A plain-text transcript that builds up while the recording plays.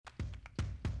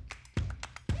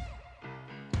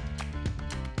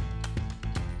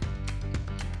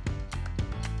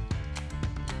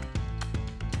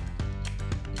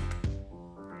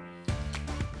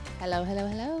Hello, hello,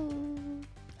 hello.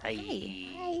 Hi.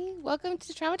 Hi. Welcome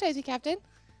to Traumatize You, Captain.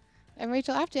 I'm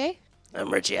Rachel Aflleje.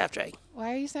 I'm Richie Aflleje.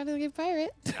 Why are you sounding like a pirate?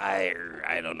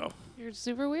 I don't know. You're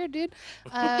super weird, dude.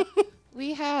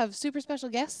 We have super special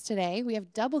guests today. We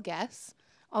have double guests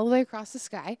all the way across the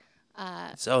sky.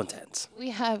 So intense. We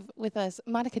have with us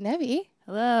Monica Nevi.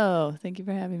 Hello. Thank you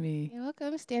for having me. You're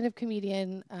welcome. Stand-up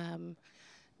comedian,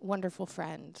 wonderful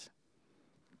friend,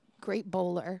 great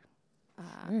bowler.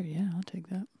 Sure, yeah, I'll take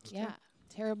that. Yeah.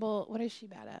 Terrible. What is she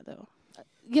bad at, though?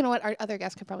 You know what? Our other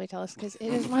guest could probably tell us because it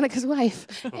is Monica's wife,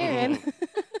 Aryn.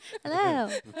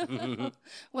 Hello.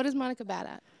 What is Monica bad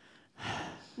at?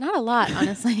 Not a lot,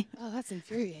 honestly. Oh, that's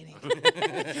infuriating.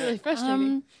 It's really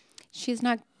frustrating. She's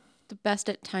not the best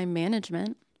at time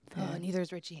management. Oh, neither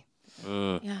is Richie. Yeah.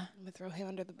 I'm gonna throw him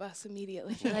under the bus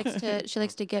immediately. She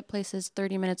likes to get places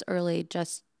 30 minutes early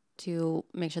just to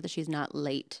make sure that she's not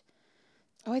late.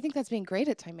 Oh, I think that's being great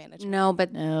at time management. No,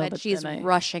 but but she's then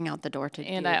rushing out the door to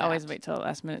And do I that. always wait till the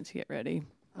last minute to get ready.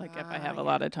 Like if I have a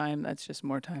lot of time, that's just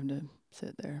more time to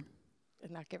sit there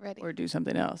And not get ready. or do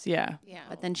something else. Yeah. Yeah.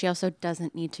 But then she also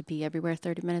doesn't need to be everywhere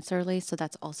 30 minutes early, so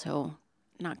that's also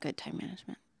not good time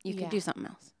management. You Yeah. could do something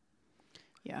else.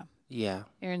 Yeah. Yeah.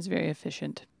 Aaron's very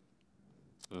efficient.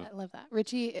 I love that.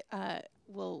 Richie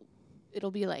it'll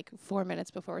be like 4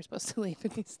 minutes before we're supposed to leave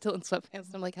and he's still in sweatpants.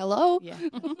 And I'm like, hello?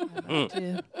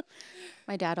 Yeah.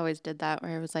 My dad always did that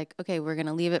where it was like, okay, we're going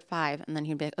to leave at 5. And then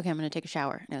he'd be like, okay, I'm going to take a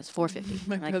shower. And it was 4:50.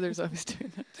 My I'm like, brother's always doing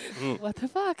that. What the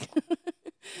fuck?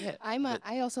 Yeah.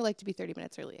 I also like to be 30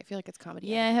 minutes early. I feel like it's comedy.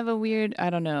 Yeah, I have a weird, I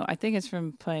don't know. I think it's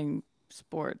from playing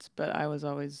sports, but I was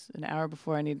always an hour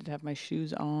before I needed to have my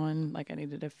shoes on. Like I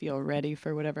needed to feel ready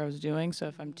for whatever I was doing. So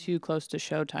if I'm too close to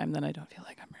showtime, then I don't feel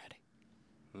like I'm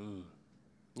ready.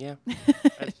 Yeah.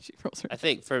 She rolls her I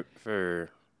think for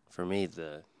me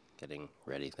the getting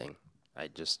ready thing, I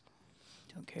just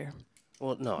don't care.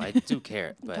 well no, I do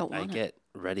care, but Don't I wanna. get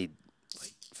ready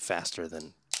like faster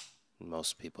than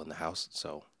most people in the house.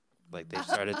 So like they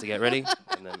started to get ready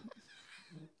and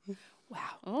then Wow.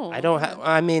 oh. I don't have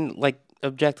I mean like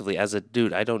objectively as a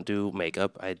dude, I don't do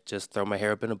makeup. I just throw my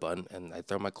hair up in a bun and I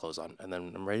throw my clothes on and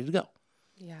then I'm ready to go.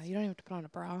 Yeah, you don't even have to put on a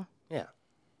bra. Yeah.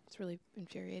 It's really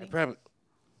infuriating.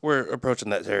 We're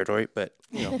approaching that territory, but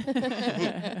you know.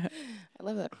 I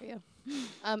love that for you.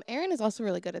 Aryn is also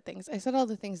really good at things. I said all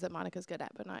the things that Monica's good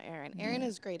at, but not Aryn. Aryn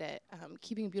is great at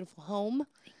keeping a beautiful home.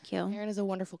 Thank you. Aryn is a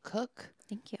wonderful cook.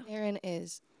 Thank you. Aryn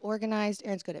is organized.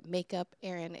 Aryn's good at makeup.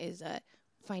 Aryn is a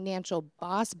financial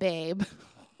boss babe.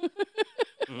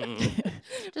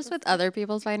 Just with other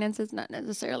people's finances, not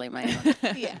necessarily my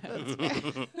own. Yeah, that's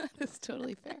fair. That's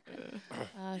totally fair.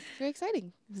 It's very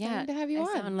exciting. Yeah, Exciting to have you I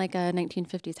on. sound like a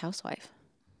 1950s housewife,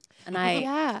 and I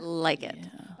Yeah. like it.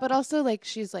 But also, like,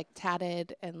 she's like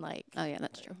tatted and like Oh yeah,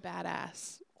 that's true.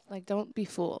 badass. Like, don't be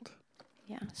fooled.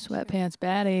 Yeah, Sweatpants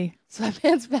baddie.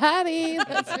 Sweatpants Patty.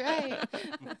 That's right.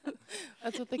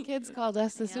 That's what the kids called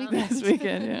us this Yeah. weekend. This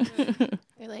weekend, yeah.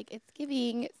 They're like, it's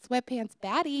giving sweatpants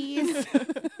baddies.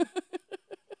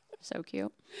 so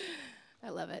cute. I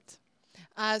love it.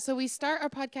 So we start our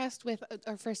podcast with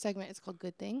our first segment. It's called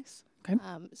Good Things. Okay.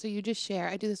 So you just share.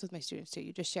 I do this with my students too.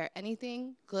 You just share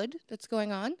anything good that's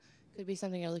going on. Could be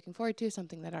something you're looking forward to,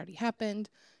 something that already happened.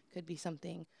 Could be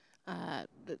something that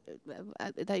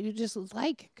you just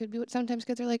like. Could be what sometimes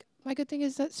kids are like, my good thing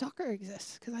is that soccer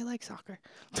exists because I like soccer.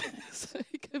 So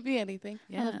it could be anything.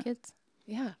 I love kids.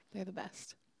 Yeah, they're the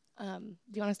best. Do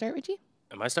you want to start, Richie?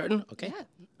 Am I starting? Okay.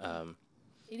 Yeah.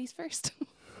 80s first.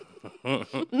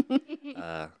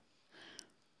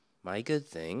 My good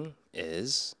thing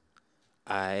is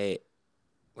like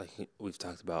we've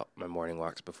talked about my morning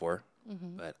walks before,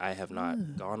 but I have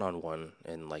not gone on one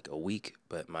in like a week,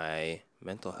 but my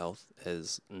mental health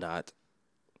has not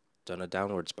done a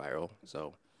downward spiral.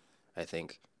 So I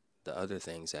think the other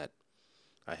things that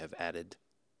I have added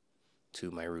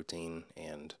to my routine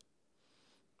and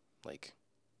like,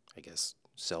 I guess,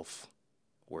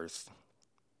 self-worth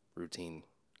routine,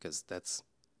 because that's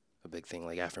a big thing,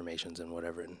 like affirmations and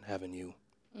whatever, and having you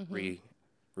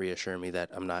reassure me that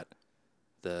I'm not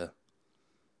the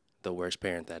worst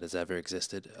parent that has ever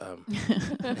existed.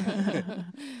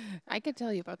 I could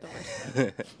tell you about the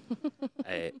worst.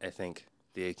 I think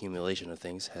the accumulation of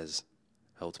things has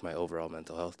helped my overall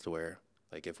mental health to where,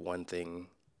 like, if one thing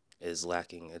is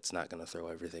lacking, it's not going to throw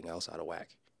everything else out of whack.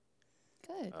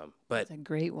 Good. But That's a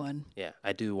great one. yeah,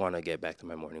 I do want to get back to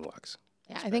my morning walks.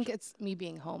 Yeah, I think it's me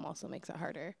being home also makes it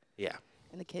harder. Yeah.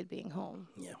 And the kid being home.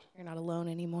 Yeah. You're not alone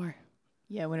anymore.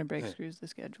 Yeah, winter break screws the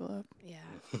schedule up.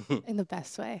 Yeah. In the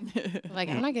best way. Like,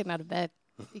 I'm not getting out of bed.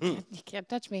 You can't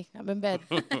touch me. I'm in bed.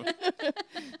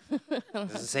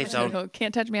 This is a safe zone. Oh,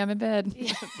 can't touch me. I'm in bed.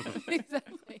 Yeah,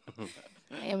 exactly.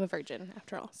 I am a virgin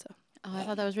after all, so. Oh, I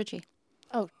thought that was Richie.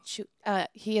 Oh, shoot.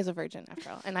 He is a virgin after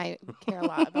all, and I care a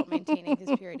lot about maintaining his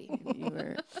purity.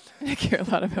 I care a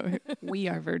lot about it. We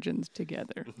are virgins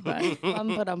together. But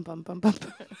Bum, ba-dum, bum, bum, bum.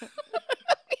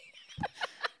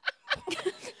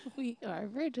 We are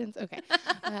virgins. Okay.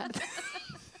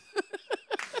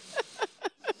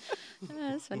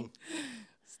 That's funny.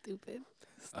 Stupid.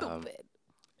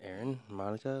 Aryn,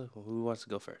 Monica, who wants to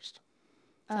go first?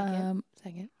 Second.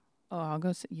 Oh, I'll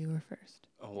go. You were first.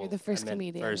 Oh, You're the first I meant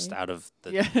comedian, First right? out of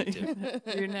the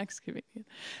two. You're next comedian.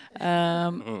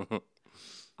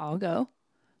 I'll go.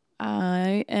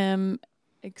 I am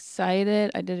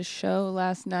excited. I did a show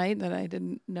last night that I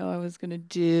didn't know I was going to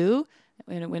do,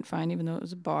 and it went fine, even though it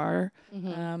was a bar.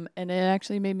 Mm-hmm. And it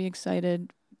actually made me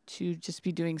excited to just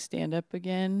be doing stand-up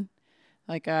again.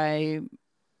 Like, I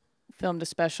filmed a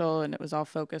special, and it was all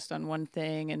focused on one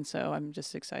thing, and so I'm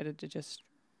just excited to just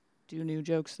do new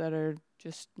jokes that are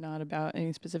just not about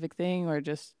any specific thing, or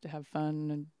just to have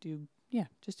fun and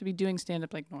just to be doing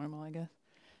stand-up like normal, I guess,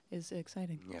 is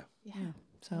exciting. Yeah. Yeah.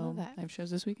 So love that. I have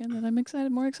shows this weekend that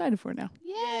I'm more excited for now.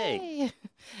 Yay!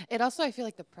 It also, I feel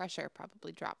like the pressure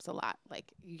probably drops a lot.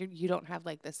 Like you don't have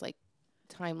like this like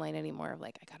timeline anymore of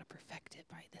like I gotta perfect it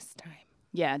by this time.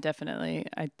 Yeah, definitely.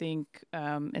 I think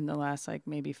in the last like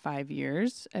maybe 5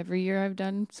 years, every year I've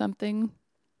done something,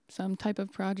 some type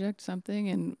of project, something,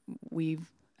 and we've,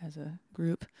 as a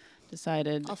group,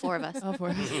 decided. All four of us. All four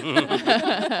of us.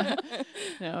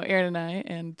 No, Aryn and I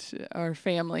and our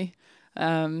family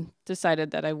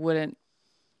decided that I wouldn't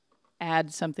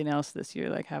add something else this year,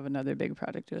 like have another big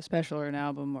project, do a special or an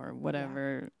album or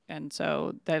whatever. Yeah. And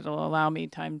so that'll allow me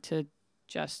time to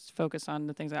just focus on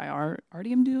the things that I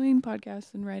already am doing,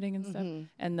 podcasts and writing and stuff.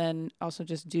 And then also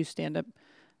just do stand-up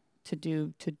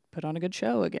to put on a good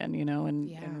show again,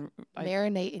 and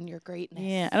marinate in your greatness.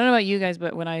 Yeah, I don't know about you guys,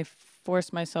 but when I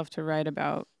force myself to write,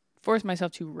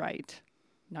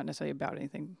 not necessarily about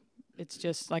anything, it's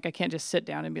just like I can't just sit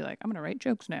down and be like, I'm gonna write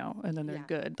jokes now, and then they're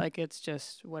good. Like it's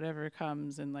just whatever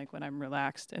comes, and like when I'm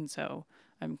relaxed, and so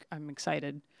I'm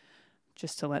excited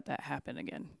just to let that happen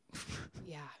again.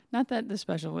 Yeah. Not that the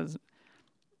special was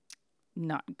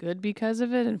not good because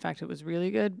of it. In fact, it was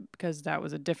really good because that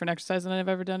was a different exercise than I've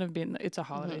ever done it's a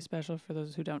holiday special for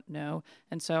those who don't know.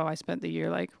 And so I spent the year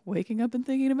like waking up and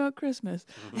thinking about Christmas.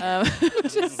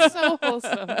 Which is so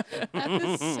wholesome. That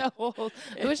is so wholesome.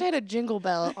 I wish I had a jingle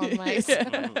bell on my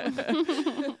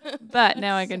But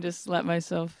now I can just let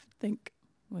myself think.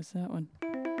 What's that one?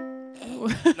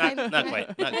 Not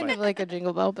quite. Kind of like a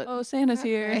jingle bell, but oh, Santa's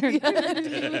here. Ding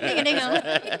a ding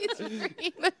he's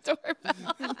ringing the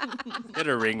doorbell. Get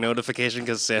a ring notification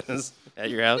because Santa's at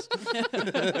your house.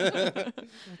 That's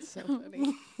so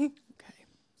funny. Okay.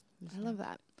 I love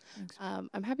that.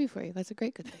 I'm happy for you. That's a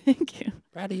great good thing. Thank you.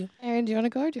 Proud of you. Aryn, do you want to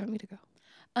go or do you want me to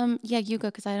go? Yeah, you go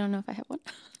because I don't know if I have one.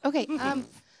 Okay.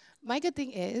 My good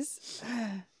thing is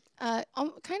kind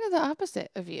of the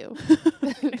opposite of you.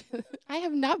 I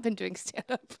have not been doing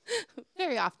stand-up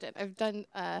very often. I've done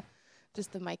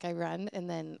just the mic I run, and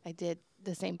then I did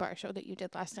the same bar show that you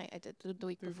did last night. I did the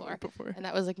week before. And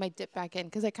that was like my dip back in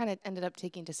because I kind of ended up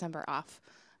taking December off.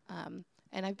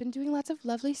 And I've been doing lots of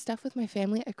lovely stuff with my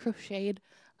family. I crocheted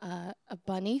a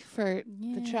bunny for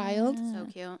the child. So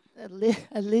cute.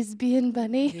 A lesbian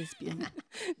bunny. Lesbian.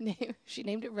 She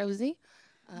named it Rosie.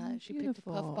 She picked a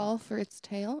puffball for its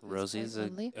tail. Rosie's a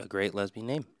great lesbian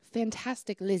name.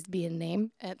 Fantastic lesbian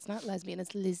name. It's not lesbian,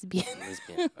 it's lesbian.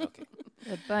 Lesbian, okay.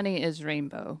 The bunny is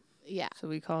rainbow. Yeah. So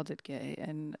we called it gay,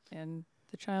 and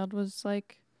the child was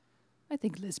like, I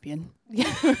think lesbian. Yeah.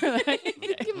 I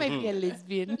think it might be a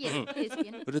lesbian. Yeah,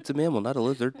 lesbian. But it's a mammal, not a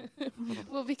lizard.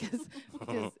 Well, because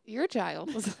your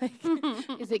child was like,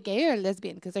 is it gay or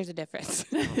lesbian? Because there's a difference.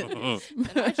 And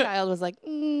our child was like,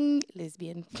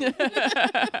 lesbian.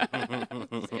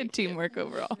 Good teamwork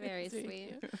overall. Very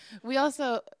sweet. We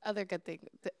also, other good thing,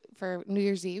 for New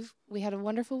Year's Eve, we had a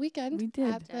wonderful weekend. We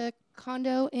did. At the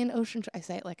condo in Ocean I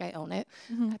say it like I own it.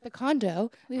 At the condo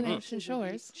in Ocean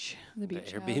Shores. The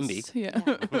beach Airbnb. house. Yeah.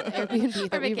 Airbnb Our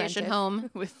that we vacation rented.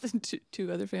 home. With the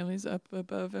two other families up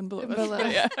above and below. Below.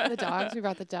 us. Yeah. The dogs. We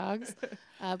brought the dogs.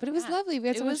 But it was Yeah. lovely. We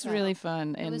had It so much was fun. really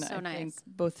fun, It and was so I think nice.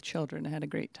 both children had a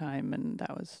great time, and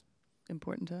that was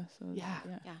important to us. So Yeah.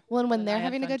 Yeah. Well, and when And they're I had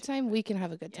having a fun good time, we can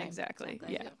have a good time. Exactly.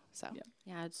 Exactly. Yeah. So. Yeah.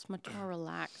 Yeah, it's much more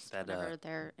relaxed That, whenever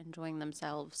they're enjoying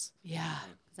themselves. Yeah.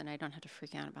 Then I don't have to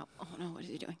freak out about, oh no, what is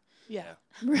he doing? Yeah.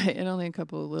 Right, and only a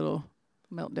couple of little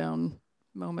meltdown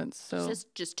moments. So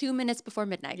Just 2 minutes before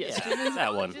midnight. Yeah,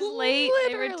 that one. just late,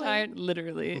 they were Literally. tired.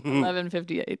 Literally,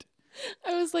 11:58.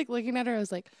 I was like looking at her. I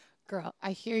was like, girl,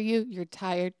 I hear you. You're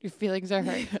tired. Your feelings are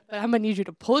hurt. But I'm going to need you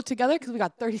to pull it together because we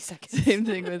got 30 seconds. Same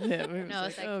thing with him. It was No,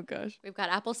 it's like- oh gosh. We've got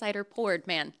apple cider poured,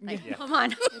 man. Like, Yeah. come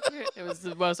on. It was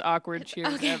the most awkward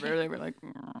cheers ever. They were like,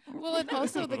 Well, and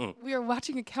also we were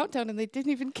watching a countdown and they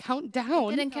didn't even count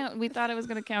down. didn't count. We thought it was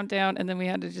going to count down, and then we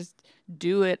had to just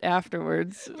do it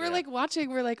afterwards. We're like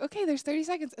watching. We're like, okay, there's 30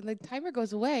 seconds. And the timer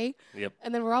goes away. Yep.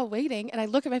 And then we're all waiting. And I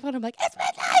look at my phone. I'm like, it's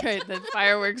midnight. Right, then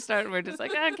fireworks start, and we're just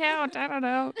like, I count. I don't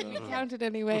know. We counted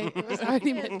anyway. It was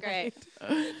already It's midnight. great.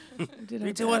 Did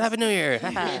 3, 2, 1, Happy New Year.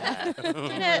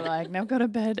 We're like, now go to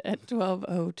bed at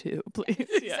 12:02, please.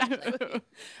 Exactly.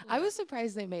 I was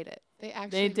surprised they made it. They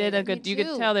actually They did made a it. good. You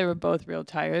could tell they were both real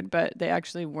tired, but they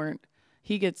actually weren't.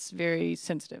 He gets very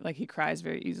sensitive. Like he cries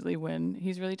very easily when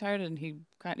he's really tired, and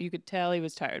you could tell he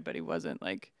was tired, but he wasn't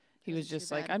like he was Wasn't too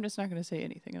just like, bad. I'm just not going to say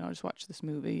anything, and I'll just watch this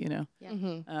movie, you know,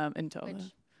 Yeah. until. Which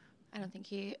I don't think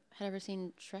he had ever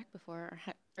seen Shrek before,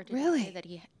 or did Really? he say that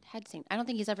he had seen? I don't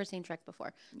think he's ever seen Shrek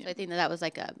before. So I think that was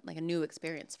like a new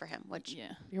experience for him. Which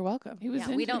Yeah, You're welcome. he was. yeah,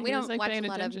 we into it. don't He was, watch paying a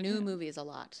lot attention, of new yeah. movies a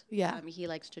lot. Yeah. He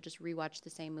likes to just rewatch the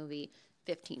same movie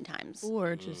 15 times.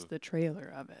 or just the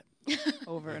trailer of it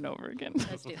over and over again.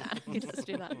 Let's do that. Let's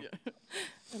do that.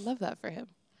 I love that for him.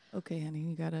 Okay, honey,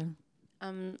 you gotta.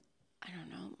 I don't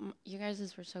know. You guys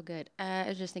were so good. I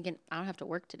was just thinking I don't have to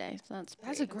work today, so that's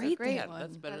That's a pretty- great Yeah, thing.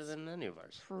 that's better That's than any of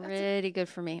ours. pretty good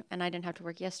for me. And I didn't have to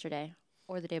work yesterday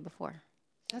or the day before.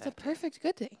 That's a perfect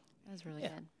good thing. That was really Yeah.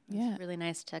 good. It Yeah. was really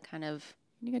nice to kind of.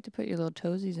 You get to put your little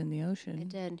toesies in the ocean. It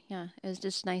did, yeah. It was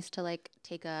just nice to like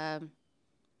take a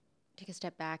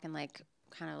step back and like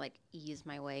kind of like ease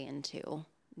my way into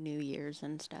New Year's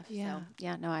and stuff. Yeah. So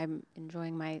yeah, no, I'm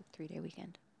enjoying my 3-day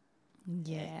weekend.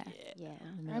 Yeah. Yeah.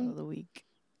 In the middle of the week.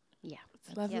 Yeah.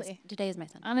 It's lovely. Yes, today is my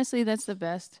son. Honestly, that's the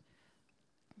best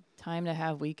time to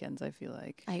have weekends, I feel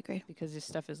like. I agree. Because this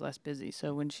stuff is less busy.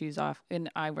 So when she's off, and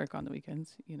I work on the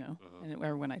weekends, you know,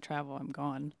 or when I travel, I'm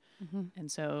gone.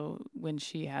 And so when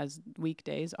she has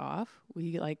weekdays off,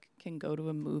 we like can go to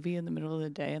a movie in the middle of the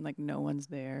day and like no one's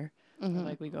there. Or,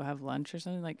 like we go have lunch or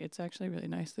something. Like it's actually really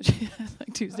nice that she has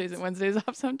like Tuesdays and Wednesdays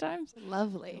off sometimes.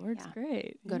 Lovely. It works Yeah.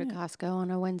 great. Go to Costco on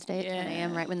a Wednesday at 10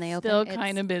 a.m. right when they open. Still It's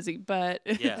kind of busy, but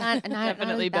Yeah. not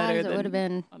definitely as bad better as it would have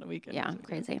than been. on a weekend. Yeah, basically.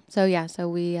 crazy. So yeah, so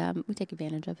we take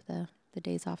advantage of the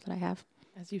days off that I have.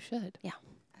 As you should. Yeah.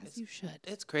 As you should.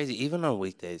 It's crazy. Even on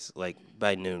weekdays, like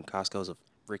by noon, Costco's a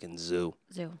freaking zoo.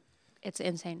 Zoo. It's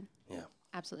insane. Yeah.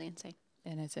 Absolutely insane.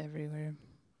 And it's everywhere.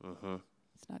 Mm-hmm.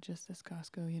 It's not just this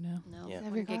Costco, you know. No. Yeah.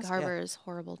 Every Gig Costco. Harbor is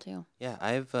horrible too. Yeah,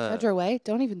 I've Federal Way.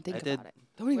 Don't even think I about did- it.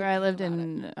 Don't even Where I think lived about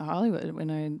it. in Hollywood,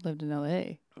 when I lived in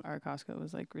LA, our Costco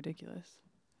was like ridiculous.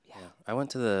 yeah. I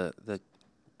went to the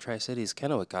Tri-Cities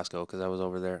Kennewick Costco because I was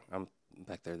over there. I'm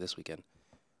back there this weekend.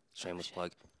 Shameless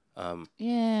plug.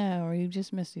 Yeah, or you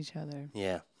just missed each other.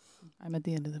 Yeah. I'm at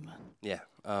the end of the month. Yeah.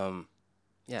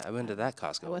 Yeah, I went to that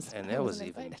Costco, wasn't- and I that was wasn't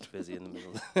even invited. busy in the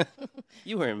middle.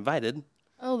 You were invited.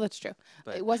 Oh, that's true.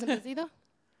 But- It wasn't busy though?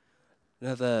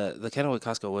 No, the Kennewick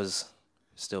Costco was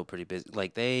still pretty busy.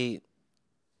 Like their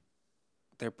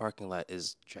parking lot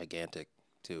is gigantic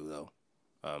too,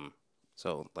 though.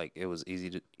 So like it was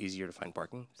easier to find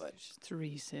parking, but There's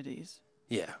 3 cities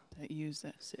yeah, that use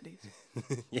that cities.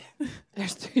 yeah.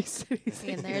 There's 3 cities.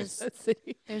 And there's that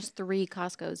city. there's 3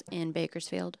 Costco's in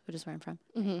Bakersfield, which is where I'm from.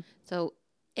 Mm-hmm. So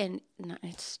and no,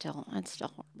 it's still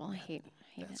horrible. I hate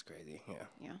That's it. crazy. Yeah.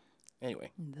 Yeah.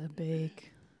 Anyway, The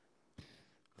bake.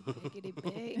 Biggity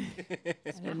big.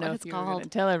 I not don't what know it's if you were going to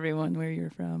called. tell everyone where you're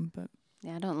from, but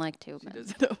Yeah, I don't like to, she but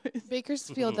does it always.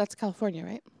 Bakersfield, that's California,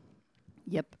 right?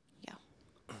 Yep.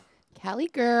 Cali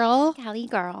girl. Cali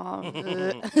girl.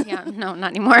 Yeah, no,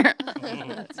 not anymore.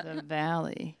 That's the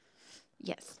valley.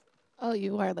 Yes, Oh,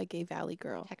 you are like a valley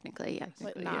girl. technically, yes.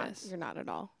 But Technically, not. yes. You're not at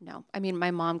all. No, I mean, my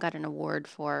mom got an award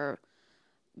for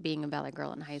being a valley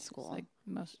girl in high school. Like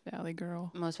most valley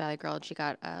girl. Most valley girl, and she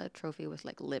got a trophy with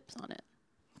like lips on it.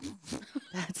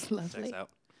 That's checks lovely. out.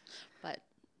 But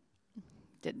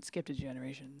Didn't skip a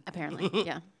generation. apparently,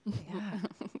 yeah, Yeah.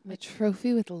 A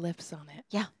trophy with lips on it.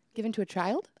 yeah, Given to a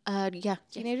child? yeah, yes,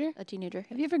 Teenager? a teenager.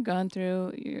 Have you ever gone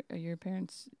through your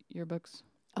parents' yearbooks?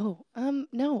 Oh,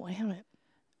 no, I haven't.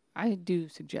 I do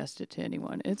suggest it to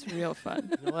anyone. It's real fun.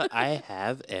 You know what? I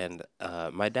have, and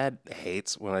my dad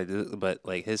hates when I do it, but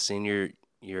like his senior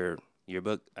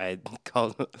yearbook, I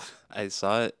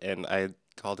saw it, and I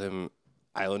called him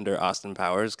Islander Austin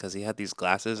Powers because he had these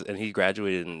glasses, and he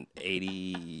graduated in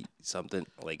 80 something,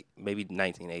 like maybe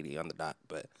 1980 on the dot,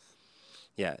 but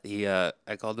yeah,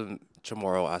 I called him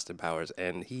Chamorro Austin Powers,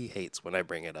 and he hates when I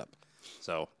bring it up.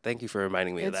 So thank you for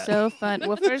reminding me of It's that. so fun.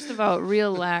 Well, first of all,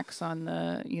 real lax on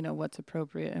the, what's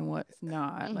appropriate and what's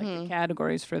not. Like the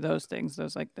categories for those things,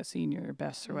 those like the senior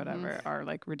bests or whatever are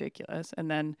like ridiculous. And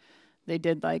then they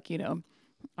did like,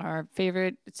 our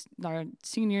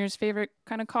senior's favorite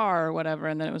kind of car or whatever.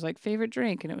 And then it was like favorite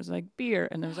drink and it was like beer.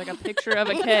 And there was like a picture of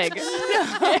a keg.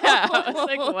 Yeah. I was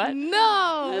like, what?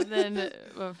 No. And then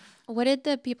What did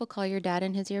the people call your dad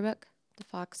in his yearbook?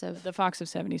 the Fox of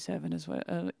 77 is what.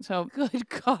 So Good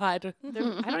God. I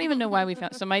don't even know why we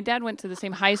found. So my dad went to the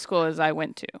same high school as I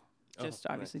went to. Just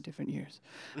Oh, obviously different years.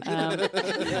 God,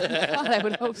 I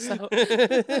would hope so.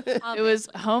 It was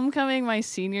homecoming my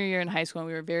senior year in high school, and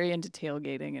we were very into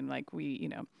tailgating, and like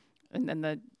and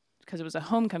then because it was a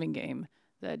homecoming game,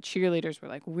 the cheerleaders were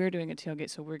like, "We're doing a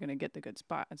tailgate, so we're gonna get the good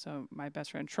spot." And so my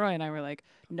best friend Troy and I were like,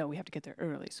 "No, we have to get there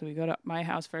early." So we go to my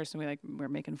house first, and we're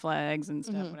making flags and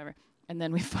stuff, whatever. And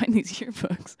then we find these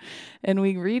yearbooks, and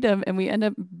we read them, and we end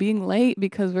up being late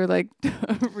because we're like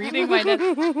reading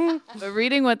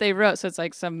reading what they wrote. So it's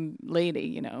like some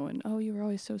lady, and you were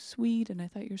always so sweet, and I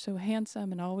thought you were so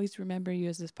handsome, and I always remember you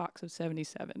as this Fox of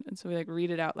 77. And so we like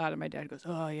read it out loud, and my dad goes,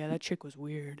 "Oh yeah, that chick was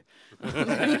weird."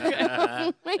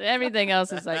 Everything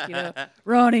else is like,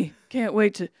 Ronnie, can't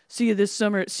wait to see you this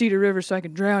summer at Cedar River so I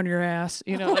can drown your ass,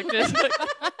 like this.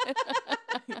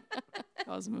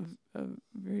 Calls him a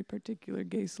very particular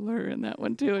gay slur in that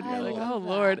one too, and you're like, oh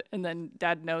Lord. And then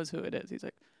Dad knows who it is. He's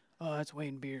like, oh, that's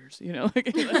Wayne Beers, I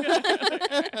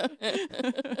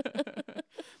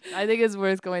think it's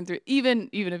worth going through, even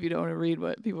if you don't want to read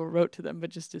what people wrote to them,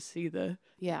 but just to see the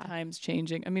times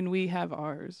changing. I mean, we have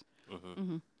ours,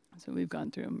 so we've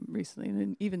gone through them recently, and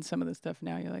then even some of the stuff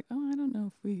now, you're like, oh, I don't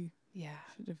know if we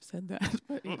should have said that.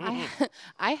 But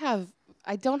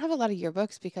I don't have a lot of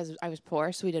yearbooks because I was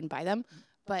poor, so we didn't buy them.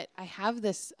 But I have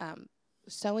this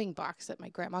sewing box that my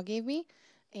grandma gave me,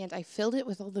 and I filled it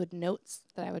with all the notes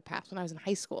that I would pass when I was in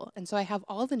high school. And so I have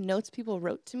all the notes people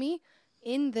wrote to me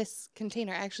in this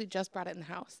container. I actually just brought it in the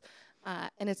house.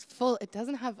 And it's full. It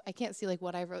doesn't have, I can't see like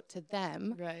what I wrote to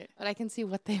them, right, but I can see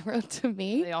what they wrote to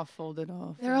me. They all folded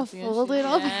off. They're all folded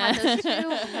off. I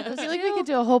feel like we could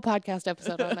do a whole podcast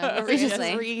episode on that. Where we just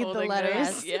read the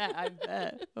letters. Yeah, I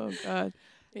bet. Oh God.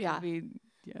 Yeah.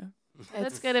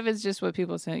 That's good if it's just what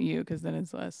people sent you, because then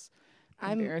it's less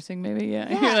embarrassing, maybe.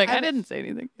 Yeah. You're like, I didn't say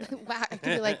anything. Yeah. Wow. I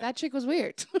could be like, that chick was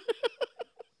weird.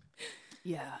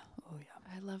 Yeah. Oh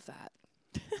yeah. I love that.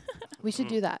 We should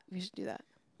do that.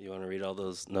 You want to read all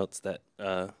those notes that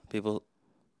people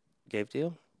gave to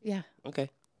you? Yeah.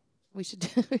 Okay. We should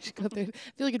go through.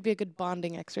 I feel like it'd be a good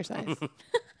bonding exercise.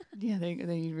 Yeah, then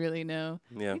you really know.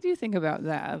 Yeah. I do think about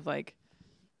that of like,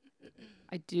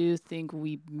 I do think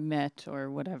we met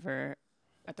or whatever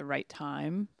at the right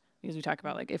time, because we talk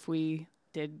about like if we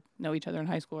did know each other in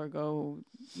high school or go,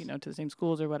 to the same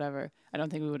schools or whatever, I don't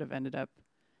think we would have ended up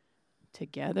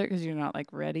together because you're not like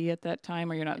ready at that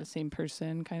time or you're not the same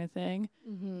person kind of thing.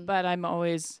 But I'm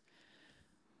always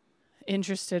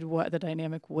interested what the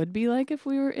dynamic would be like if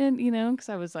we were in, because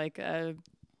I was like a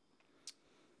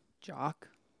jock,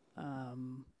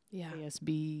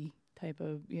 ASB type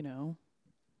of,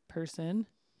 person,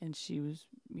 and she was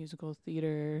musical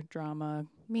theater, drama,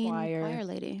 choir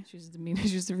lady. She was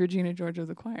the Regina George of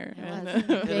the choir.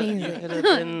 Amazing. You could have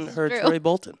been her Troy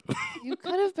Bolton. You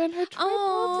could have been her Troy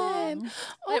Bolton.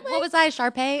 What was I,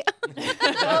 Sharpay?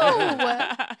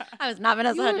 I was not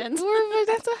Vanessa Hudgens. You were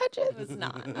Vanessa Hudgens. I was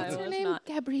not. What's her name?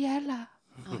 Gabriella.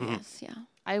 Oh, yes, yeah.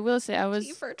 I will say I was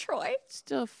for Troy.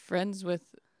 still friends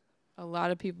with a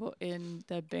lot of people in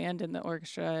the band and the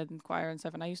orchestra and choir and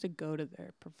stuff, and I used to go to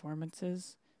their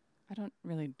performances. I don't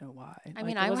really know why. I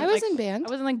mean, I was in band. I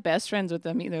wasn't like best friends with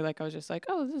them either. Like I was just like,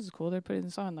 oh, this is cool. They're putting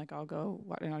this on. Like I'll go.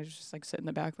 And I was just like sit in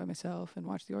the back by myself and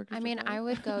watch the orchestra. I mean, I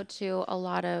would go to a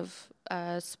lot of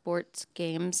sports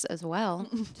games as well,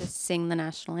 just sing the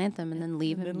national anthem and then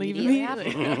leave immediately after.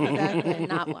 Exactly, and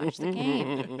not watch the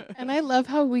game. And I love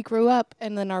how we grew up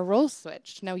and then our roles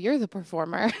switched. Now you're the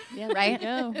performer. Yeah, right.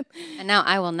 And now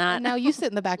I will not. And now you sit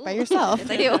in the back by yourself.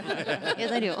 Yes, I do.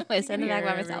 Yes, I do. I sit in the back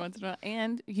by myself. Once in a while.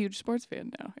 And huge sports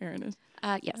fan now. Aryn is.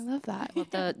 Yes, I love that. Well,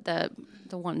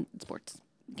 the one sports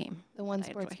game. The one I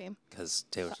sports enjoy. game. Because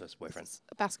Taylor Swift's boyfriend.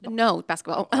 Basketball. No,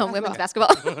 basketball. Women's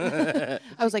basketball. I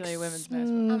was like, Particularly women's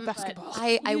basketball. basketball.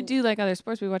 I do like other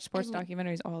sports. We watch sports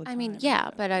documentaries all the time. I mean,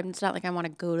 yeah, but it's not like I want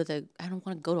to go to I don't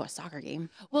want to go to a soccer game.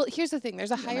 Well, here's the thing.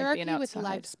 There's a might be hierarchy an with live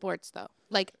outside. sports, though.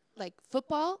 Like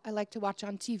football, I like to watch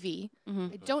on TV. Mm-hmm.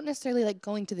 I don't necessarily like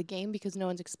going to the game because no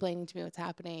one's explaining to me what's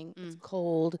happening. It's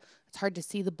cold. It's hard to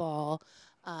see the ball.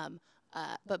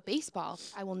 But baseball,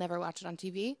 I will never watch it on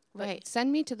TV. But Right.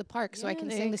 send me to the park so I Yeah, can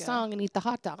there sing you the go. song and eat the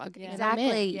hot dog. Yeah. And I'm in.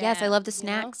 Exactly. Yes, I love the You know?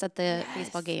 snacks at the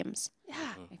baseball Yes. games.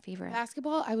 Yeah. My favorite.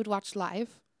 Basketball, I would watch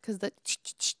live because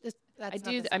that's I not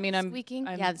do. the I sound. mean, Squeaking.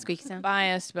 I'm Yeah, the squeaky sound.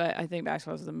 biased, but I think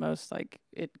basketball is the most like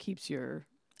it keeps your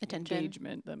Attention.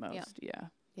 engagement the most. Yeah.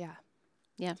 Yeah.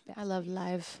 Yeah, I love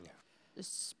live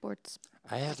sports.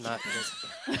 I have not.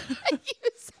 You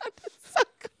sounded so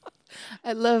cool.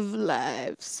 I love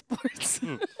live sports.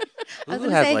 Who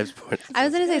gonna has say- live sports? I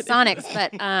was gonna say Sonics,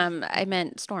 but I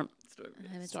meant Storm.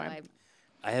 Storm.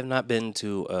 I have not been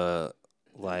to a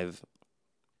live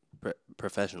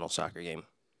professional soccer game.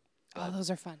 Oh, those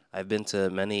are fun. I've been to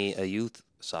many a youth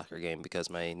soccer game because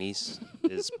my niece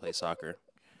plays soccer.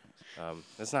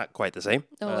 It's not quite the same.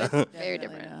 No, it's very Definitely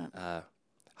different. not.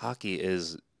 Hockey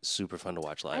is super fun to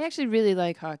watch live. I actually really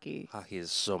like hockey. Hockey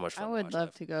is so much fun. I to would watch love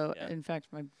live. to go. Yeah. In fact,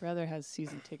 my brother has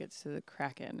season tickets to the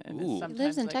Kraken, and Ooh. it's He He sometimes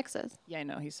lives in like, Texas. Yeah, I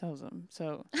know he sells them.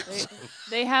 So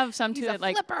they have some He's to a it,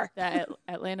 like flipper. that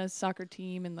Atlanta's soccer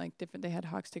team, and like different. They had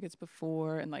Hawks tickets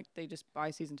before, and like they just buy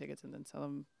season tickets and then sell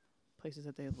them places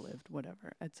that they've lived.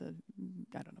 Whatever. It's I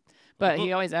don't know. But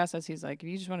he always asks us. He's like, if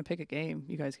you just want to pick a game,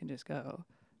 you guys can just go.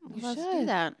 You Let's should. do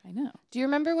that. I know. Do you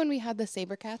remember when we had the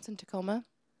Sabercats in Tacoma?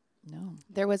 No.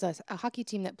 There was a hockey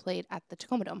team that played at the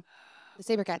Tacoma Dome, the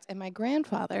Sabercats, and my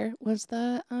grandfather was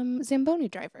the Zamboni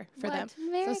driver for them.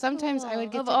 Very So sometimes I would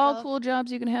get Of to all go- cool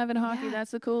jobs you can have in hockey, Yeah. that's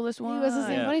the coolest He one. was a Yeah.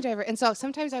 Zamboni driver. And so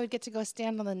sometimes I would get to go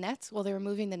stand on the nets while they were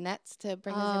moving the nets to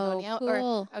bring the Zamboni out. Or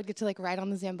cool. I would get to like ride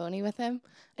on the Zamboni with him.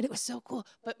 And it was so cool.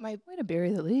 But my Way to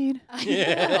bury the lead. I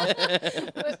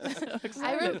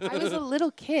excited. I was a little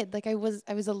kid. Like I was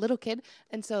a little kid.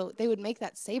 And so they would make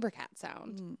that Sabercat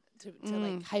sound to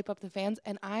like hype up the fans.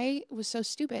 And I was so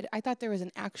stupid. I thought there was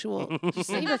an actual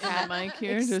Sabercat Mike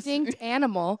here just extinct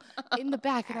animal in the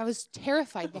back. And I was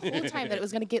terrified the whole time that it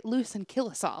was going to get loose and kill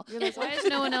us all. Why is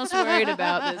no one else worried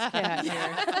about this cat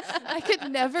here? I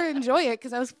could never enjoy it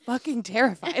because I was fucking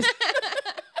terrified.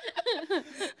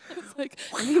 It's like,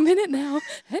 any minute now.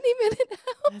 Any minute now.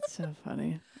 That's so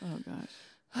funny. Oh gosh.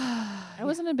 I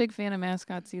wasn't a big fan of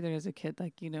mascots either as a kid.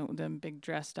 Like, you know, them big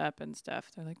dressed up and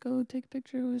stuff. They're like, go take a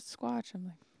picture with Squatch. I'm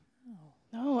like,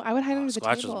 No, I would hide under the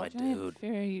Squatch was table. my giant, dude.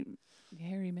 very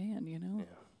hairy man, you know? Yeah.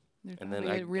 There's And then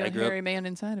probably I a real grew up- hairy man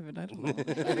inside of it. I don't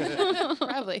know.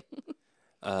 Probably.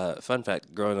 Fun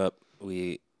fact: growing up,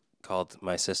 we called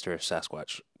my sister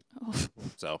Sasquatch. Oh,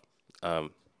 So,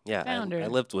 yeah, Found her. I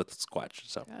lived with Squatch.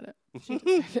 So got it.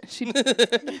 She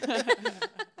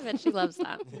I bet she loves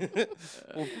that.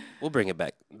 we'll bring it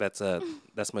back. That's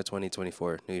my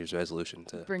 2024 New Year's resolution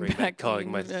to Bring bring back back calling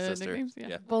my the sister. nicknames,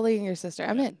 yeah. bullying your sister.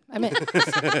 I'm in. I'm in.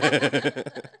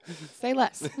 Say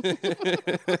less.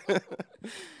 I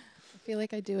feel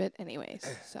like I do it anyways.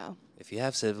 So If you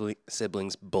have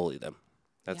siblings, bully them.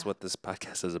 That's Yeah. what this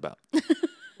podcast is about.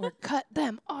 or cut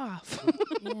them off.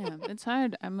 Yeah, it's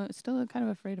hard. I'm still kind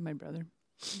of afraid of my brother.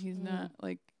 He's not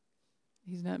like,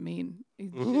 he's not mean.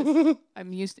 He's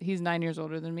just, he's 9 years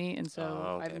older than me, and so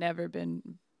Oh, okay. I've never been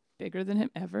bigger than him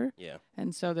ever. Yeah.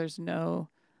 And so there's no,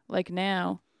 like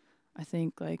now, I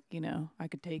think like, you know, I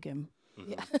could take him.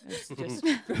 Yeah. It's just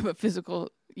from a physical,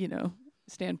 you know,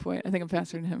 standpoint. I think I'm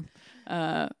faster than him.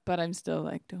 But I'm still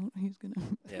like, he's going to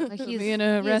Yeah. Like put he's, me in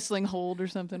a he's- wrestling hold or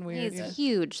something weird. He's yeah.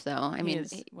 huge, though. I He mean,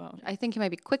 is, well, I think he might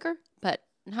be quicker, but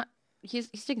not. He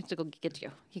can still go get you.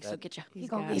 He can still get you. he's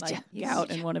gonna got get like ya. gout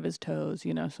in one of his toes,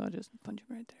 you know, so I'll just punch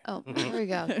him right there. Oh, There we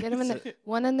go. Get him in the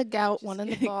one in the gout, one in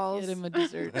the balls, Get him a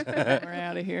dessert. We're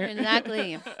out of here.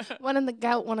 exactly. one in the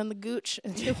gout, one in the gooch.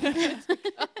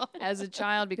 As a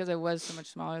child, because I was so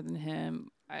much smaller than him,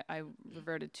 I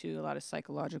reverted to a lot of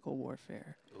psychological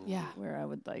warfare, Yeah. where I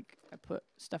would I put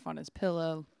stuff on his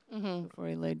pillow Mm-hmm. before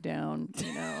he laid down,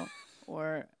 you know,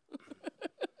 or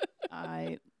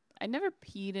I never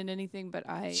peed in anything, but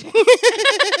I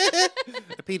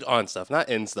I peed on stuff, not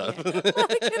in stuff.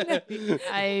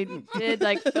 I did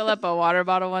fill up a water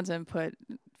bottle once and put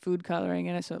food coloring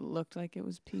in it, so it looked like it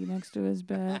was pee next to his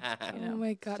bed. You know, Oh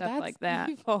my god, stuff that's like that.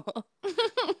 evil. I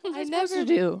supposed to never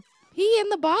do. pee in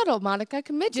the bottle, Monica.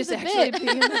 Commit Just to the actually bit. pee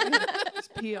in the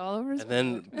just pee all over his And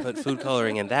then put food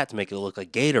coloring in that to make it look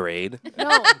like Gatorade.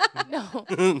 No.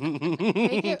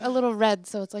 Make it a little red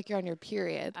so it's like you're on your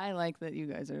period. I like that you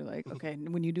guys are like, okay,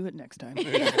 when you do it next time.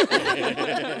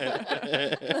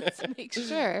 Let's make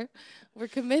sure we're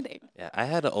committing. Yeah, I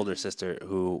had an older sister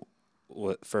who,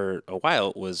 for a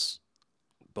while, was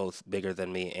both bigger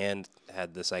than me and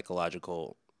had the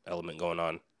psychological element going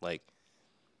on. Like,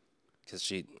 because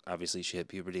she hit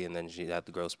puberty and then she had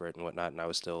the growth spurt and whatnot, and I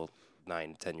was still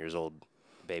 9, 10 years old,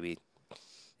 baby.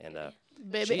 And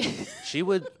Baby. she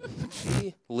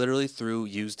literally threw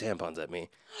used tampons at me.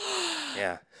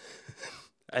 Yeah.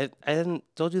 I hadn't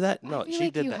told you that? No, I feel she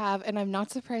like did you that. have, and I'm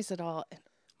not surprised at all.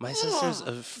 My sister's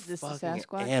a Is this the fucking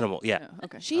Sasquatch? animal. Yeah. No,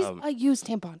 okay. She's a used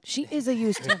tampon. She is a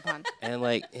used tampon. And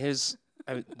like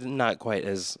not quite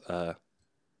as I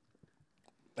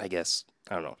guess,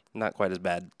 I don't know, not quite as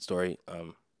bad story.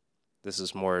 This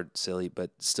is more silly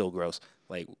but still gross.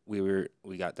 Like we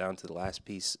got down to the last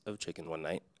piece of chicken one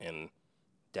night and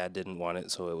Dad didn't want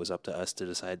it, so it was up to us to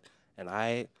decide. And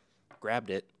I grabbed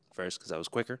it first because I was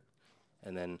quicker,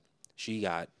 and then she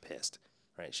got pissed.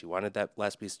 Right, she wanted that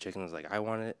last piece of chicken. I was like, I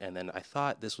want it, and then I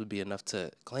thought this would be enough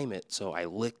to claim it, so I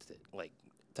licked it, like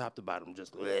top to bottom,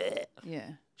 just. Bleh.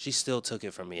 Yeah. She still took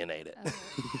it from me and ate it.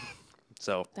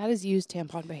 So That is used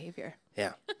tampon behavior.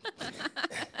 yeah,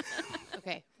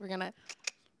 Okay, we're gonna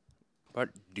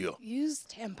part deal. use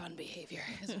tampon behavior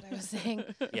is what I was saying.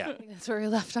 Yeah, I think that's where we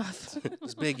left off.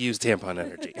 it's big used tampon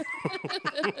energy.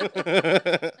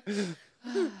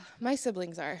 My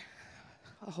siblings are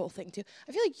a whole thing too.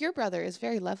 I feel like your brother is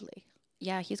very lovely.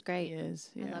 Yeah, he's He great. is.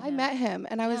 Yeah. love I met him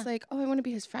and I was Yeah. like, oh, I want to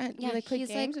be his friend. Yeah, We like played he's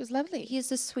games. like- It was lovely. He's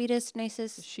the sweetest,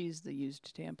 nicest. She's the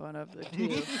used tampon of the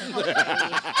two.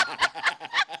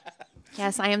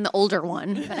 Yes, I am the older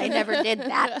one, but I never did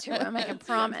that to him. I can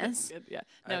promise. Good, yeah.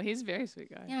 No, he's a very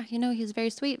sweet guy. Yeah, he's very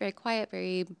sweet, very quiet,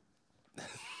 very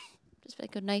just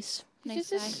like a nice guy. Yeah,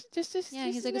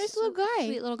 he's like nice a little guy.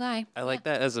 sweet little guy. I like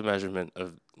that as a measurement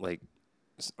of like,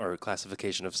 or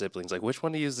classification of siblings. Like, which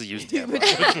one to use the used tampon?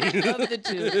 Of the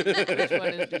two, which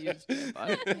one is the used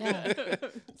tampon? Yeah.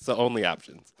 It's the only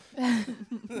options.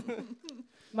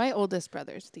 My oldest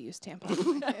brother's the used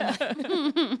tampon.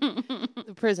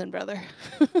 The prison brother.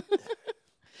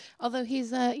 Although he's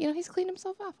he's cleaned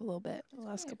himself off a little bit the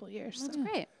last couple of years. That's So.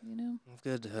 great. You know,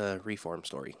 Good reform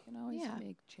story. you can always Yeah.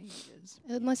 make changes.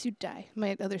 Unless you die.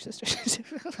 My other sister.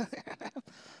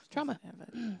 Trauma. Doesn't have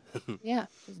it. Yeah.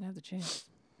 Doesn't have the chance.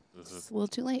 It's a little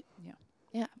too late. Yeah.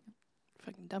 Yeah.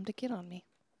 Fucking dumped a kid on me.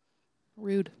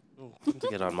 Rude. To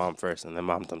get on mom first, and then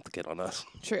mom dumped the kid on us.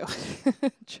 True.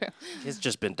 True. It's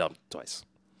just been dumped twice.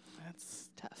 That's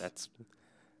tough. That's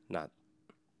not.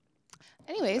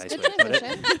 Anyways, Nice good way to put it.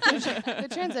 transition.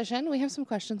 Good transition. We have some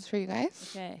questions for you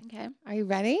guys. Okay. Okay, Are you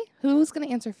ready? Who's going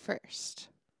to answer first?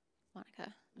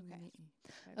 Monica.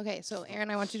 Okay, so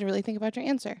Aryn, I want you to really think about your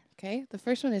answer. Okay, the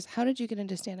first one is, how did you get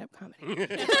into stand-up comedy?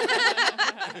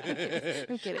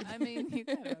 I'm kidding. I mean, you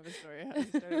kind of have a story. How you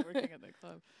started working at the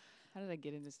club. How did I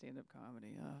get into stand-up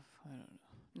comedy? Oh, I don't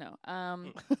know. No.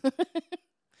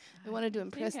 I wanted to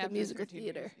think impress the after musical 13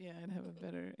 theater. years, yeah, I'd have a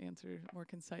better answer, more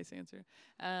concise answer.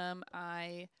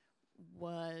 I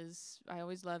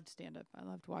always loved stand-up. I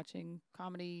loved watching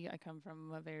comedy. I come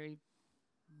from a very,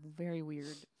 very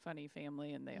weird, funny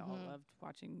family, and they all loved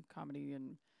watching comedy.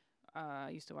 And I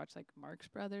used to watch like Marx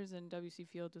Brothers and W.C.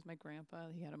 Fields with my grandpa.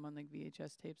 He had them on like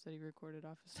VHS tapes that he recorded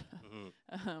off of stuff.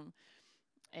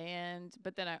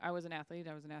 But then I was an athlete.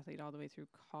 I was an athlete all the way through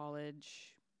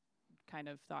college. Kind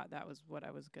of thought that was what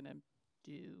I was gonna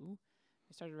do.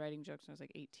 I started writing jokes when I was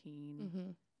like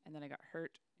 18, and then I got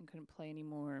hurt and couldn't play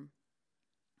anymore.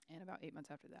 And about 8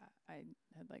 months after that, I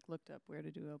had like looked up where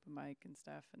to do open mic and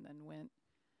stuff, and then went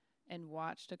and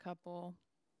watched a couple,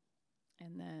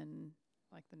 and then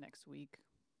like the next week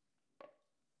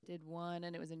did one,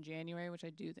 and it was in January, which I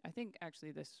do. I think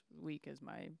actually this week is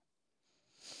my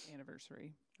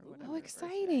anniversary or whatever. Oh,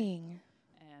 exciting.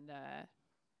 And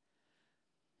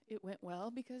it went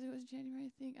well because it was January,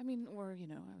 I think. I mean, or,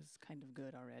 I was kind of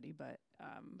good already, but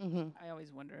I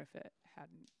always wonder if it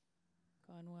hadn't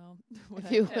gone well. would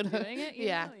If I you kept would've- doing it,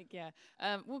 yeah.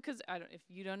 Well, because if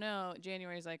you don't know,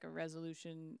 January is like a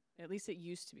resolution. At least it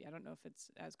used to be. I don't know if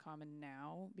it's as common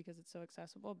now because it's so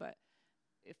accessible, but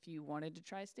if you wanted to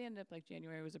try stand-up, like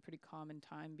January was a pretty common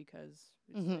time because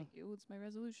it's like, it's my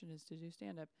resolution is to do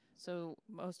stand-up. So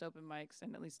most open mics,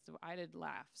 and at least I did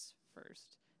laughs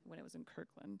first when it was in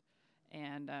Kirkland.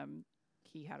 And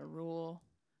he had a rule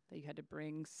that you had to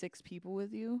bring 6 people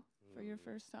with you for your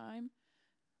first time.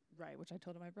 Right, which I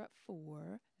told him I brought 4,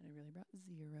 and I really brought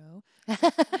 0. I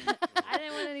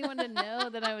didn't want anyone to know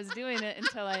that I was doing it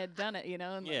until I had done it,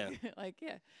 And Yeah.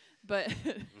 yeah. But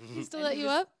He still and let he you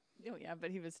was- up? Oh yeah, but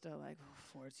he was still like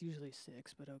 4. It's usually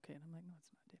 6, but okay. And I'm like, no,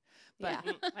 it's not.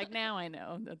 Dude. But like now I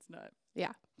know that's not.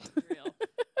 Yeah. Real.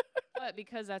 But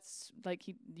because that's like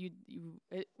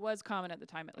it was common at the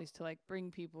time, at least, to like bring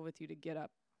people with you to get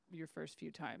up your first few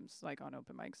times, like on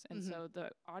open mics, and so the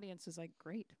audience is like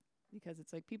great because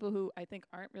it's like people who I think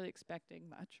aren't really expecting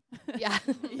much. Yeah.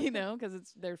 Because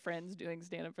it's their friends doing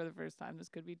stand up for the first time. This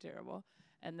could be terrible,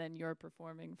 and then you're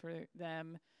performing for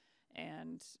them.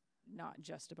 and not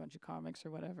just a bunch of comics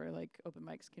or whatever like open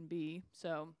mics can be.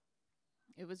 So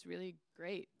it was really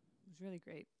great. It was really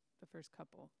great the first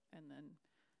couple, and then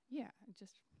I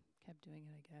just kept doing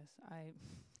it, I guess.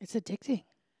 It's addicting.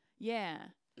 Yeah,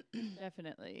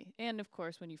 definitely. And of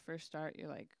course, when you first start, you're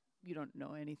like, you don't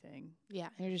know anything. Yeah,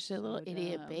 you're just a little So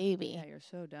idiot dumb. baby. Yeah, you're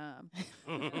so dumb.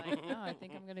 You're like, no, I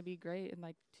think I'm gonna be great in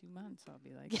like 2 months. I'll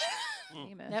be like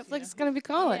famous. Netflix is gonna be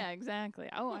calling. Yeah, exactly.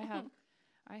 Oh, I thought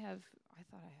I had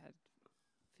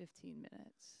 15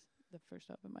 minutes the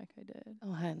first open mic I did.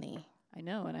 Oh, honey. I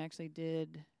know, and I actually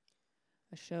did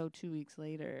a show 2 weeks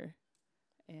later,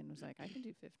 and was like, I can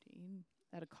do 15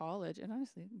 at a college, and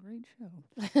honestly, great show.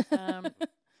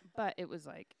 But it was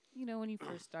like, when you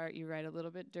first start, you write a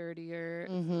little bit dirtier,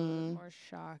 it's a little bit more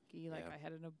shocky. Like I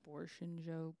had an abortion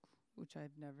joke, which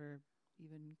I'd never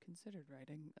even considered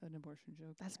writing an abortion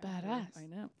joke. That's ever. badass. I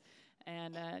know.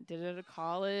 And did it at a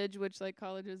college, which like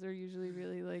colleges are usually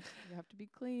really like, you have to be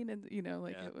clean, and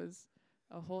it was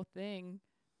a whole thing.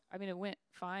 I mean, it went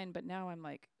fine, but now I'm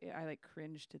like, I like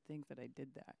cringe to think that I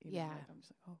did that. Like, I'm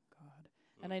just like, oh God.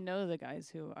 And I know the guys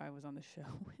who I was on the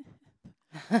show with.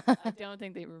 I don't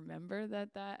think they remember that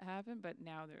happened, but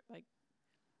now they're like,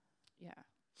 yeah.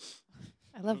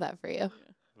 I love that for you.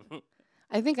 Yeah.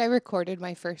 I think I recorded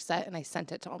my first set and I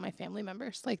sent it to all my family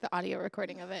members, like the audio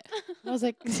recording of it. And I was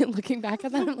like, looking back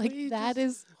at that, I'm like, that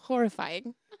is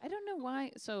horrifying. I don't know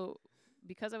why. So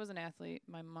because I was an athlete,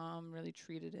 my mom really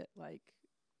treated it like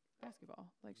basketball.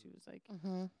 Like she was like,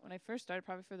 when I first started,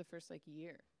 probably for the first like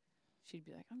year, she'd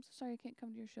be like, I'm so sorry I can't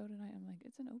come to your show tonight. I'm like,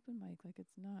 it's an open mic. Like,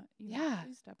 it's not.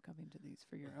 Please stop coming to these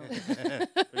for your own,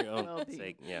 For your own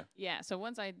sake, yeah. Yeah, so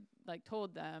once I, like,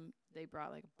 told them, they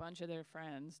brought, like, a bunch of their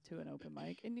friends to an open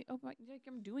mic. And the open mic, like,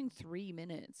 I'm doing 3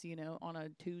 minutes, on a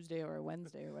Tuesday or a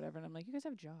Wednesday or whatever. And I'm like, you guys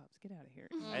have jobs. Get out of here.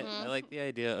 I like the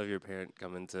idea of your parent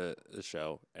coming to the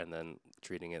show and then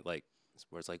treating it like,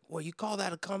 where it's like, well, you call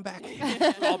that a comeback?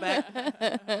 Call back?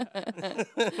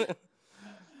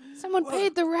 Someone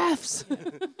paid the refs.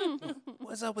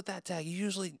 What's up with that tag? You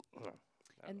usually...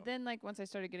 And then, like, once I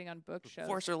started getting on book shows.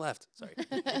 Force or left. Sorry.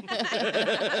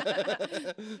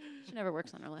 She never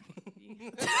works on her left.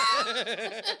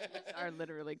 Are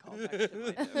literally called back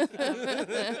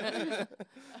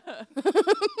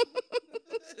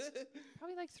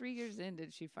Probably like 3 years in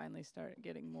did she finally start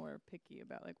getting more picky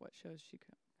about like what shows she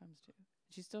comes to.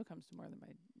 She still comes to more than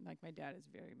my dad is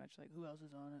very much like, who else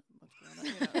is on it? What's going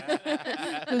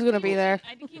on? Who's gonna be there?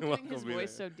 I keep doing his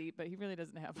voice so deep, but he really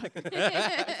doesn't have like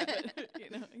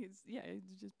he's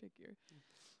just pickier.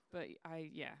 But I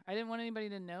didn't want anybody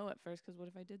to know at first, because what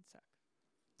if I did suck?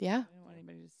 Yeah. I didn't want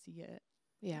anybody to see it.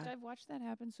 Yeah. Which I've watched that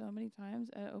happen so many times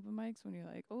at open mics, when you're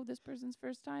like, oh, this person's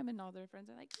first time, and all their friends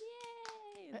are like, yay!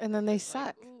 And then they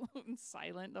suck. Like, and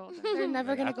silent the whole time. They're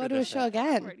never going to After go to the a show set.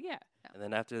 again. Yeah. And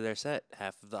then after their set,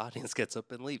 half of the audience gets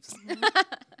up and leaves.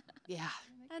 Yeah.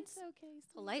 That's okay.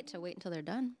 Polite to wait until they're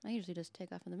done. I usually just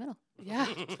take off in the middle. Yeah.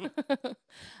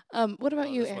 What about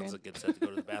you, This one's Aryn? a good set to go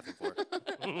to the bathroom for.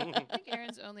 I think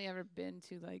Aaron's only ever been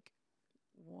to like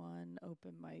one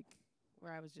open mic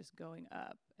where I was just going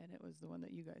up, and it was the one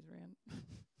that you guys ran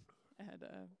at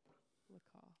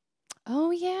LaCaw.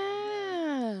 Oh,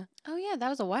 yeah. Oh, yeah, that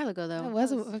was a while ago, though. That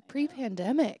was a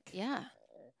pre-pandemic. Yeah.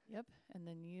 Yep. And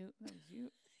then that was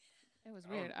you. It was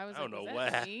weird. I was I don't like, know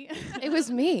was that what me? It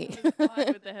was me.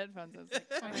 With the headphones. I was like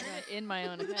trying to run it in my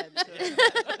own head. So did I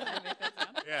make that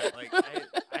sound? Yeah, like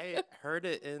I heard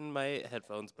it in my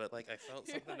headphones, but like I felt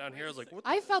something down here. I was like, what?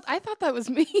 I thought that was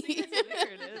me. It's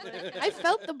weird. It was I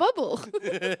felt the bubble.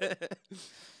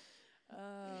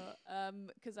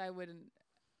 because I wouldn't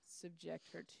subject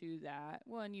her to that.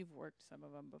 One, you've worked some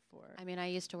of them before. I mean, I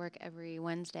used to work every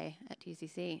Wednesday at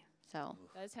TCC, so.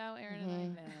 That's how Aryn and I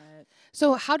met.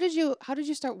 So how did you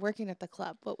start working at the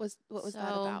club? What was that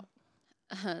about?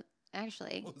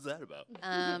 Actually, What was that about?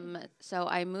 so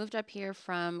I moved up here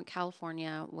from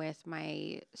California with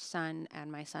my son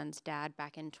and my son's dad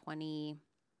back in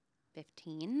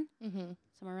 2015,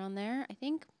 somewhere around there, I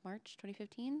think, March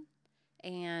 2015,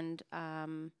 and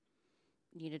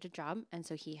needed a job. And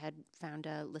so he had found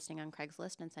a listing on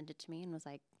Craigslist and sent it to me and was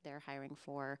like, they're hiring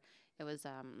for, it was,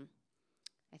 I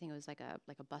think it was like a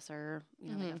busser,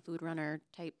 like a food runner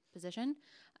type position,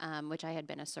 which I had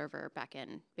been a server back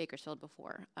in Bakersfield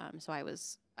before. So I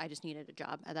just needed a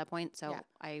job at that point. So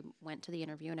I went to the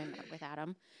interview and I met with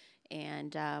Adam,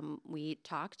 and we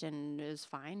talked, and it was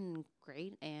fine and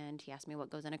great. And he asked me what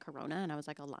goes in a Corona, and I was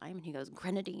like, a lime, and he goes,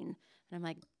 grenadine. And I'm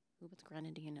like, ooh, what's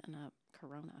grenadine in a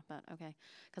Corona? But okay,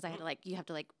 because I had to you have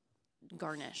to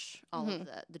garnish all of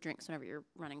the drinks whenever you're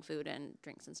running food and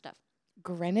drinks and stuff.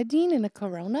 grenadine in a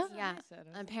Corona? Yeah. I said, I was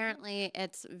like, Apparently,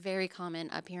 it's very common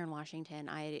up here in Washington.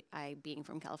 I being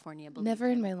from California, believe Never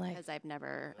in him my life. because I've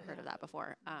never heard of that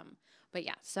before. But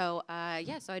yeah, so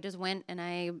so I just went and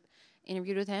I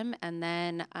interviewed with him, and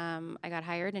then I got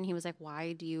hired, and he was like,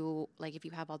 "Why do you like if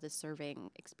you have all this serving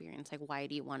experience? Like, why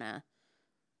do you want to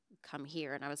come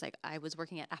here?" And I was like, I was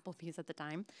working at Applebee's at the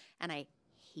time, and I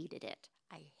hated it.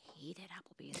 I hated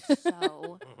Applebee's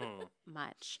so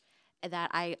much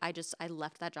that I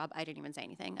left that job. I didn't even say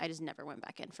anything. I just never went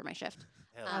back in for my shift.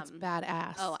 That's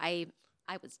badass. Oh,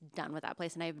 I was done with that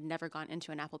place, and I've never gone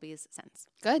into an Applebee's since.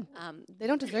 Good. They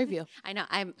don't deserve you. I know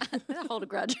I hold a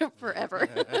grudge forever.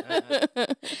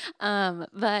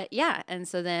 But yeah, and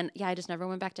so then I just never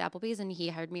went back to Applebee's, and he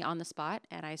hired me on the spot,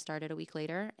 and I started a week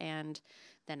later, and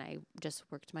then I just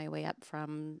worked my way up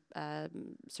from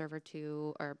server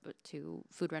to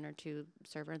food runner to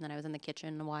server, and then I was in the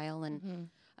kitchen a while and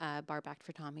bar backed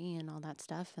for Tommy and all that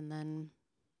stuff, and then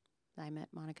I met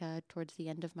Monica towards the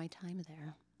end of my time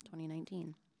there,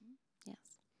 2019. Yes.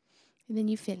 And then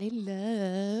you fell in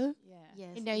love. yeah, Yes.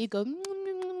 And now you go.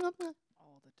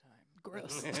 all the time.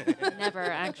 Gross. Never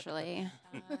actually.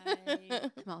 I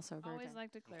I'm also a always virgin.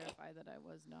 like to clarify that I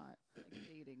was not like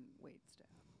dating wait staff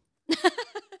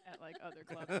at like other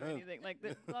clubs or anything. Like,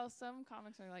 well, some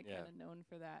comics are like Yeah. kind of known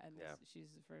for that, and Yeah. she's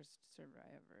the first server I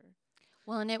ever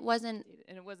Well, and it wasn't. dated,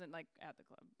 and it wasn't like at the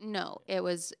club. No, it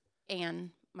was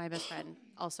Anne, my best friend,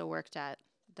 also worked at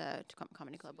the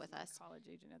comedy club with us, College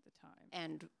agent at the time.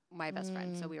 and my best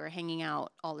friend. So we were hanging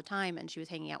out all the time, and she was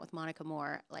hanging out with Monica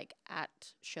more, like at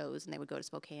shows, and they would go to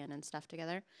Spokane and stuff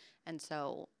together. And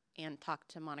so Anne talked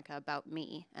to Monica about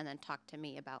me, and then talked to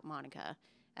me about Monica,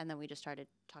 and then we just started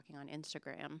talking on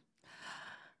Instagram.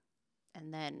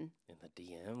 And then In the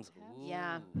DMs. Ooh.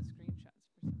 Yeah. The screenshots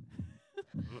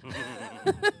for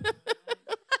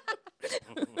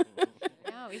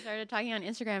yeah, we started talking on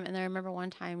Instagram, and I remember one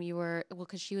time you were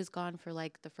because she was gone for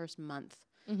like the first month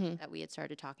Mm-hmm. that we had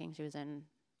started talking. She was in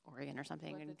Oregon or something,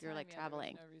 Well, at and the you're like time,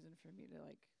 traveling. There was no reason for me to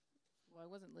like. Well, I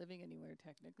wasn't living anywhere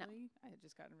technically. I had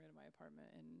just gotten rid of my apartment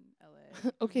in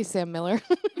LA. Okay, Sam Miller.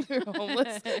 You're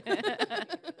homeless.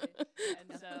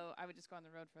 And so I would just go on the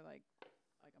road for like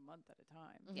a month at a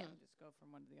time. Yeah. And just go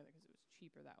from one to the other because it was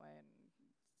cheaper that way and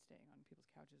staying on people's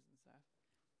couches and stuff.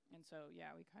 And so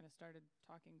yeah, we kind of started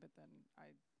talking, but then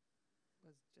I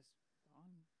was just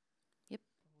gone. Yep.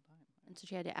 The whole time. And so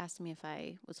she had to ask me if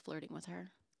I was flirting with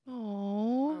her.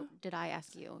 Oh. Or did I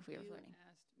ask you if we were You flirting?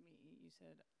 asked me. You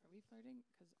said, "Are we flirting?"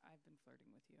 Because I've been flirting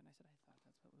with you, and I said I thought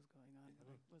that's what was going on, but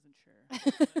I wasn't sure.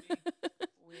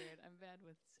 Weird. I'm bad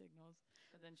with signals.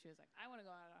 But then she was like, "I want to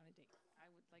go out on a date. I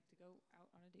would like to go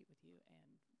out on a date with you." And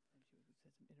she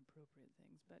said some inappropriate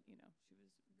things, but she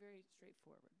was very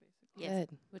straightforward, basically. Yes. Good.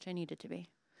 Which I needed to be.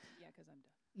 Yeah, because I'm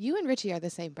done. You and Richie are the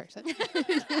same person. You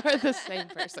are the same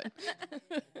person.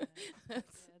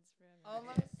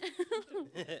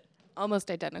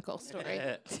 Almost identical story.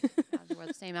 I wore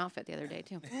the same outfit the other day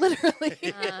too. Literally.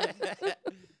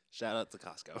 Shout out to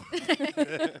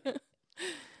Costco.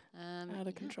 Out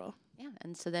of control. Yeah,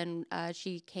 and so then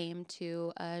she came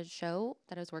to a show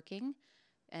that I was working,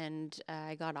 and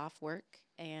I got off work,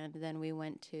 and then we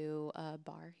went to a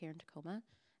bar here in Tacoma,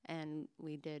 and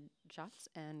we did shots,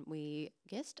 and we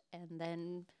kissed, and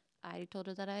then I told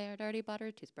her that I had already bought her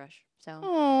a toothbrush. So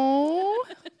Oh.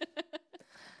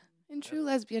 In true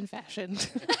lesbian fashion. Well,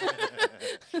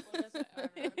 that's what I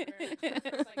remember.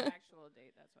 It's like actual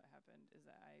date. That's what happened. Is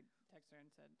that I texted her and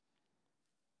said,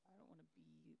 "I don't want to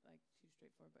be like too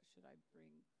straightforward, but should I bring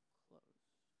clothes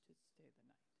to stay the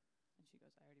night?" And she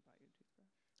goes, "I already bought you a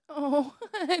toothbrush." Oh,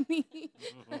 honey.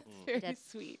 That's very That's-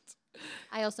 sweet.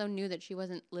 I also knew that she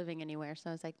wasn't living anywhere,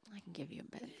 so I was like, I can give you a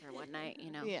bed for one night,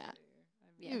 Yeah.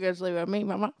 Yeah. You guys live with me,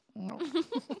 mama.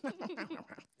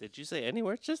 Did you say any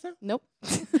words just now? Nope.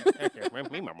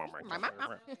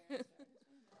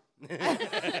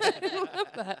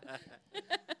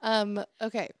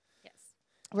 Okay. Yes.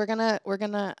 We're gonna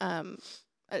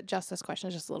adjust this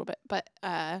question just a little bit. But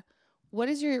what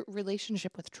is your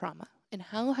relationship with trauma, and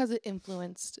how has it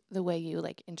influenced the way you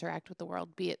like interact with the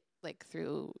world, be it like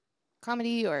through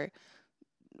comedy or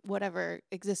whatever,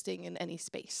 existing in any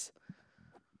space?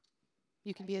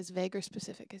 You can be as vague or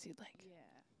specific as you'd like. Yeah.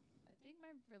 I think my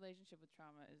relationship with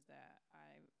trauma is that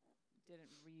I didn't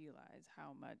realize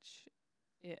how much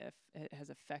it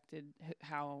has affected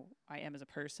how I am as a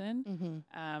person.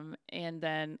 Mm-hmm. And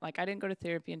then, like, I didn't go to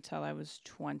therapy until I was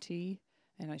 20,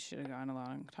 and I should have gone a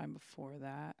long time before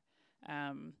that.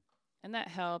 And that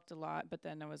helped a lot, but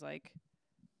then I was, like,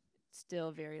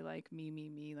 still very, like,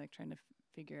 me, like, trying to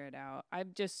figure it out.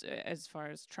 I've just, as far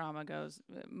as trauma goes,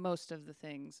 most of the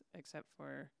things except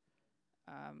for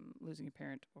losing a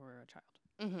parent or a child.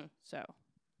 Mm-hmm. So,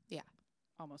 yeah,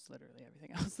 almost literally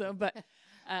everything else though. But,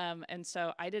 and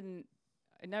so I don't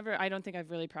think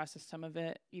I've really processed some of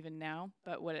it even now.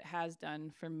 But what it has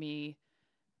done for me,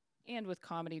 and with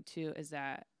comedy too, is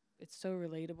that it's so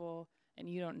relatable and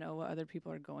you don't know what other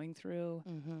people are going through.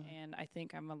 Mm-hmm. And I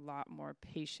think I'm a lot more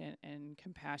patient and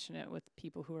compassionate with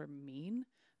people who are mean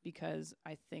because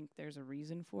I think there's a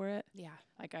reason for it. Yeah.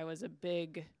 Like I was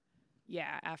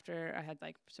after I had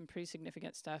like some pretty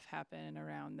significant stuff happen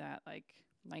around that like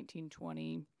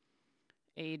 1920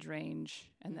 age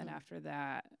range. And then after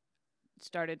that,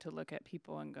 started to look at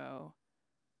people and go,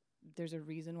 there's a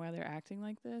reason why they're acting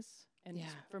like this. And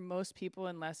for most people,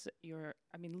 unless you're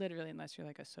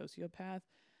like a sociopath,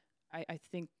 I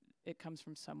think it comes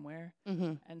from somewhere.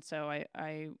 Mm-hmm. And so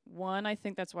I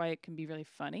think that's why it can be really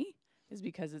funny, is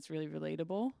because it's really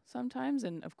relatable sometimes.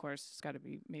 And of course, it's got to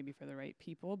be maybe for the right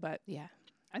people. But yeah,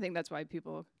 I think that's why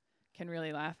people can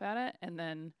really laugh at it. And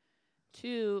then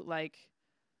two, like,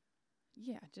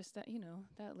 yeah, just that,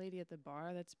 that lady at the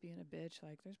bar that's being a bitch,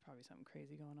 like there's probably something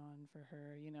crazy going on for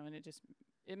her, and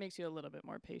it makes you a little bit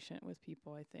more patient with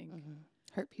people, I think. Mm-hmm.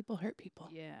 Hurt people.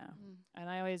 Yeah.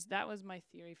 And that was my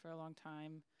theory for a long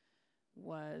time,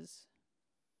 was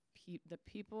the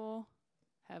people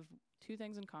have two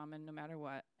things in common no matter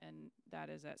what, and that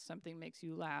is that something makes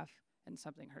you laugh and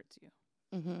something hurts you.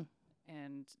 Mm-hmm.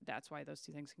 And that's why those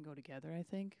two things can go together, I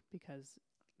think, because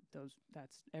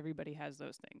everybody has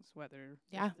those things, whether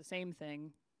it's the same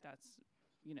thing, that's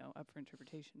up for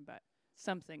interpretation, but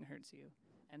something hurts you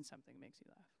and something makes you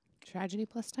laugh. Tragedy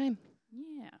plus time.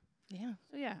 Yeah.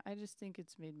 So I just think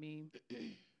it's made me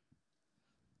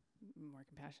more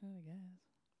compassionate, I guess.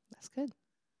 That's good.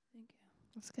 Thank you.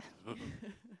 That's good.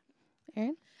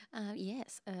 Aryn?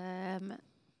 Yes.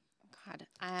 God,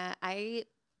 I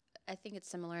think it's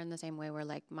similar in the same way where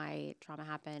like my trauma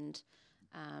happened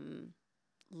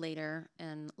later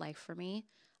in life for me,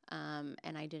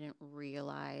 and I didn't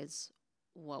realize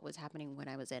what was happening when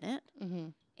I was in it,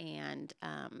 and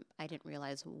I didn't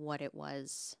realize what it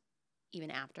was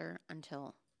even after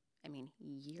until,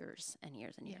 years and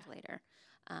years and years later,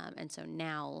 and so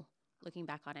now looking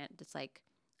back on it, it's like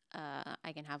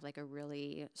I can have like a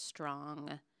really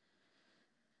strong,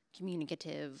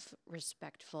 communicative,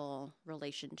 respectful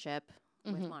relationship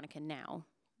with Monica now,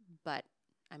 but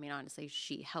honestly,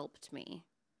 she helped me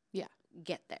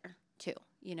get there too,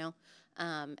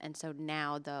 and so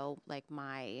now though, like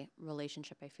my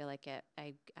relationship, I feel like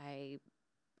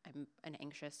I'm an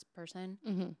anxious person,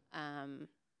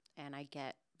 and I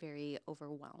get very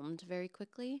overwhelmed very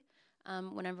quickly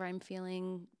whenever I'm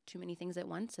feeling too many things at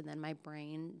once, and then my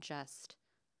brain just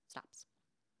stops.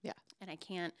 Yeah. And I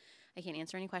can't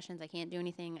answer any questions. I can't do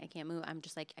anything. I can't move. I'm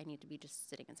just like, I need to be just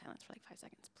sitting in silence for like 5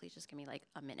 seconds. Please just give me like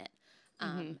a minute.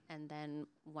 And then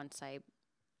once I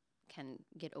can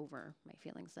get over my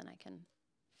feelings, then I can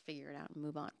figure it out and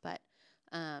move on. But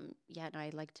I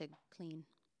like to clean.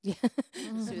 Yeah.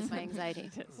 Soothe my anxiety.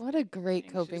 What a great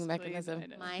Anxious coping clean, mechanism. I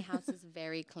know. My house is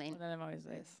very clean. And then I'm always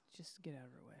like, just get out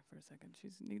of her way for a second.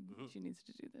 She needs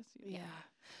to do this. Yeah.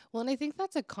 Well, and I think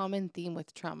that's a common theme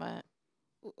with trauma.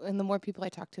 And the more people I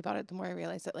talk to about it, the more I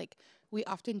realize that like we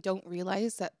often don't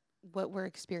realize that what we're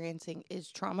experiencing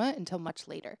is trauma until much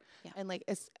later. Yeah. And like,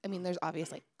 there's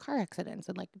obvious like car accidents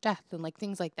and like death and like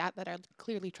things like that are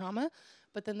clearly trauma.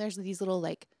 But then there's these little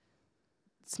like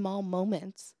small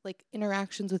moments, like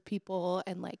interactions with people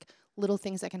and like little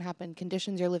things that can happen,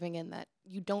 conditions you're living in that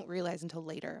you don't realize until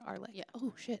later are like,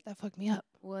 oh shit, that fucked me up.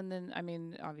 Well, and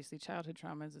then, obviously childhood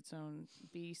trauma is its own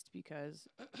beast because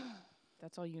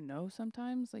that's all you know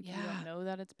sometimes. Like, you don't know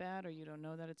that it's bad or you don't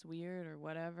know that it's weird or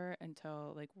whatever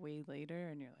until, like, way later.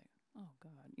 And you're like, oh,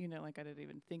 God. Like, I didn't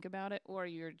even think about it. Or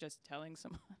you're just telling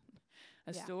someone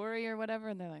a story or whatever.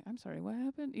 And they're like, I'm sorry, what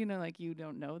happened? Like, you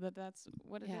don't know that that's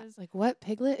what it is. Like, what?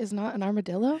 Piglet is not an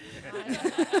armadillo?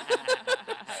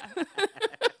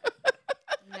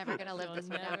 Never going to live this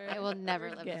one down. Never I will never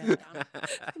live forget. this one down.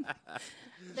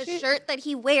 The shirt that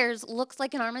he wears looks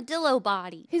like an armadillo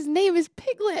body. His name is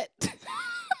Piglet.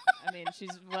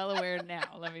 She's well aware now,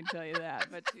 let me tell you that.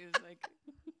 But she was like,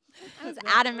 I was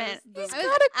adamant. He's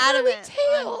got a curly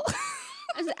tail.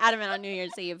 I was adamant on New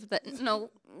Year's Eve that, no,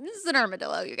 this is an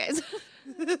armadillo, you guys.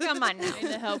 Come on now.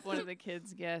 Trying to help one of the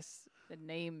kids guess the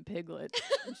name Piglet.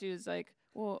 And she was like,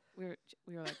 Well, we were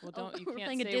like, well, don't you we're can't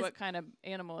playing a say what kind of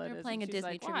animal it We're is. playing And a she's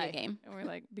Disney like, trivia "Why?" game. And we're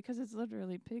like, because it's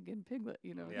literally pig and piglet.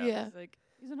 You know. Yeah. Yeah. It's like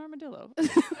he's an armadillo.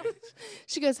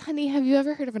 She goes, honey, have you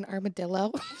ever heard of an armadillo?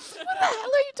 What the hell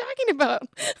are you talking about?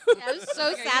 That was so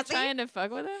Like, are you sassy. trying to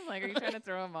fuck with him? Like, are you trying to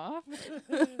throw him off?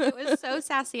 It was so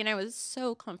sassy, and I was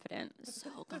so confident. So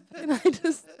confident.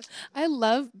 And I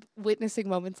love witnessing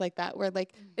moments like that where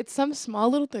like it's some small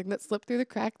little thing that slipped through the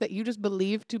crack that you just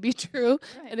believe to be true,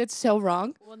 Right. and it's so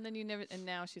wrong. Well, and then you never. And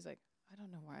now she's like, I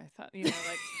don't know why I thought. You know,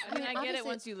 like I mean, I get it Obviously-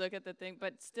 once you look at the thing,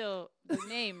 but still, the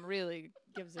name really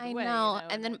gives it I away. know, You know?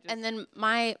 and then it just- then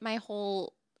my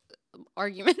whole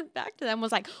argument back to them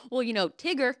was like, well,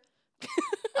 Tigger.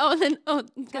 Oh, and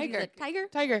then Tiger. Tiger.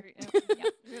 Tiger. Yeah.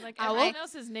 You're like Owl? everyone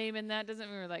else's name in that doesn't.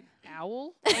 We were like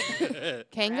owl.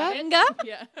 Kanga? Rabbit? Kanga?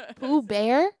 Yeah. Pooh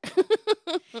Bear?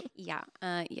 Yeah.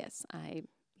 Yes.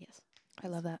 Yes. I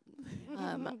love that.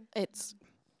 It's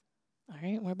all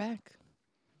right. We're back.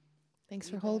 Thanks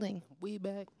for holding. We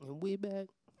back and we back.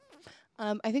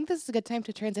 I think this is a good time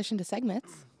to transition to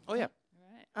segments. Oh yeah.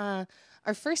 Right.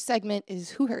 Our first segment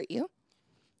is Who Hurt You?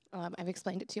 I've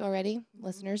explained it to you already.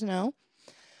 Listeners know.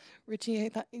 Richie, I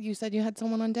thought you said you had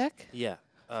someone on deck. Yeah.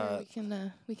 We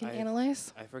can I-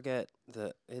 analyze. I forget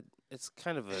it's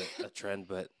kind of a trend,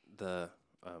 but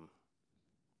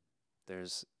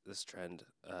there's this trend.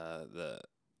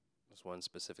 There's one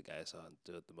specific guy I saw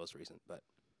do it the most recent, but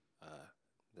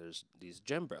there's these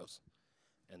gym bros,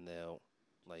 and they'll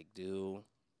like do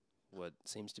what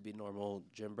seems to be normal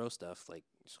gym bro stuff, like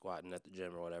squatting at the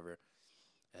gym or whatever,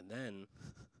 and then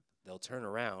they'll turn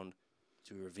around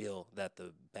to reveal that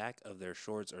the back of their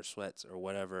shorts or sweats or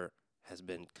whatever has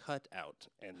been cut out,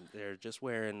 and they're just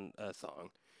wearing a thong.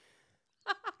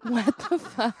 What the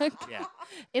fuck? Yeah.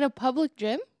 In a public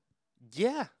gym?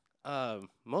 Yeah.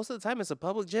 Most of the time it's a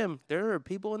public gym. There are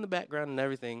people in the background and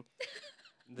everything.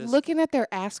 Looking at their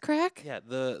ass crack? Yeah,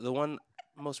 the one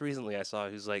most recently I saw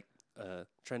who's like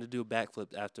trying to do a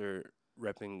backflip after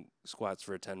repping squats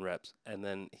for 10 reps, and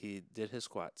then he did his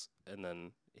squats, and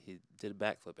then he did a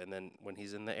backflip, and then when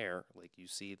he's in the air, like you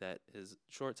see that his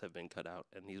shorts have been cut out,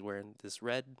 and he's wearing this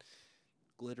red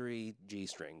glittery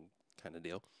G-string kind of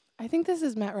deal. I think this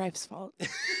is Matt Rife's fault.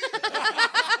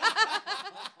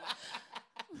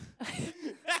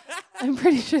 I'm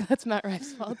pretty sure that's Matt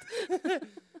Rife's fault.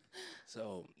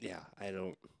 So yeah, I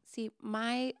don't. See,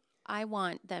 I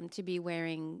want them to be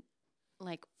wearing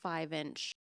like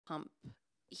 5-inch pump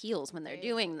heels when they're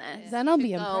doing this. Then I'll to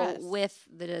be go impressed. with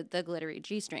the glittery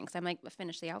G-strings. I'm like,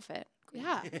 finish the outfit. Queen."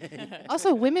 Yeah.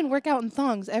 Also, women work out in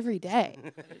thongs every day.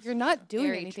 You're not doing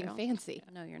Very anything true. fancy.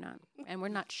 No, you're not, and we're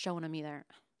not showing them either.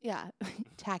 Yeah.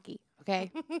 Tacky.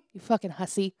 Okay. You fucking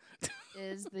hussy.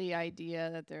 Is the idea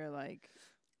that they're like,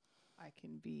 I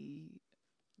can be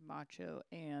macho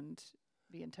and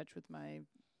be in touch with my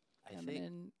I think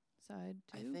feminine side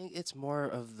I too? think it's more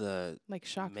of the Like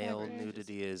shock male factor.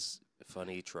 nudity is a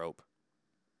funny trope,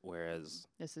 whereas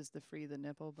This is the free the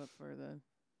nipple, but for the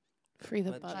Free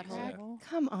the Butt butt cheeks, crack. yeah.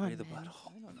 Come on, free the man.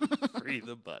 butthole, free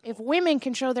the butt. If women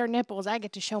can show their nipples, I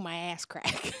get to show my ass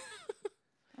crack.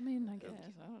 I mean, I guess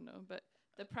I don't know, but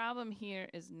the problem here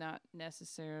is not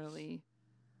necessarily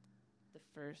the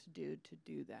first dude to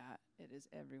do that. It is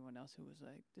everyone else who was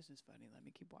like, "This is funny. Let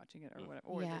me keep watching it," or whatever,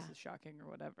 or Yeah. "This is shocking," or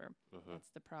whatever. That's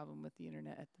the problem with the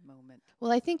internet at the moment.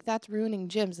 Well, I think that's ruining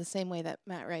gyms the same way that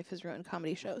Matt Rife has ruined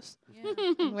comedy shows. Yeah.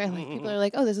 Where like people are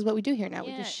like, "Oh, this is what we do here now.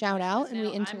 We just shout out and we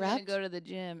I'm gonna interrupt." go to the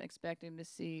gym expecting to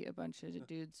see a bunch of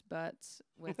dudes' butts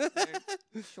with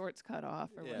their shorts cut off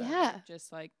or Yeah. whatever. Yeah.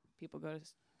 Just like people go to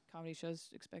comedy shows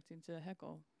expecting to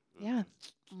heckle. Yeah.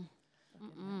 Fucking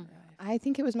Mm-mm. Matt Rife. I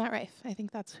think it was Matt Rife. I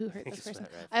think that's who hurt think this it's person.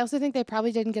 Matt Rife. I also think they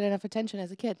probably didn't get enough attention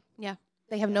as a kid. Yeah.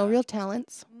 They have no Yeah. real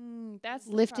talents. That's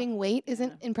the Lifting problem. weight isn't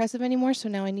Yeah. impressive anymore, so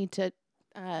now I need to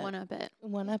One up it.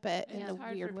 one up it And in it's a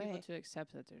hard weird for people way. to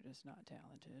accept that they're just not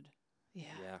talented. Yeah.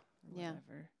 Yeah. Or Yeah.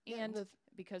 whatever. Yeah, And the-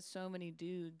 because so many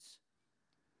dudes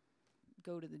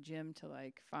go to the gym to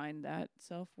like find that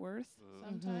self-worth Mhm.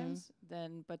 sometimes,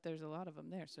 then but there's a lot of them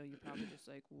there, so you're probably just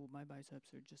like, well, my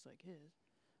biceps are just like his.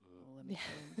 Well, let me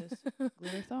show him this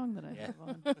glitter thong that I Yeah. have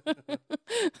on.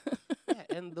 Yeah,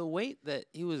 and the weight that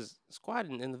he was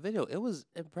squatting in the video, it was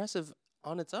impressive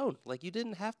on its own. Like you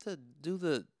didn't have to do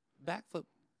the backflip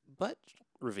butt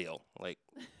reveal. Like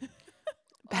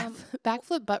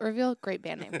Backflip butt reveal, great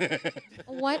band name.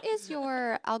 What is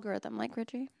your algorithm like,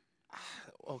 Richie?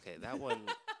 okay, that one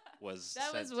was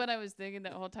That was sent- what I was thinking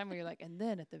that whole time where you're like, and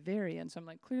then at the very end, so I'm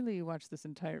like, clearly you watched this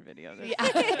entire video. There's-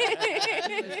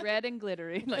 it was red and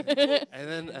glittery. Like, and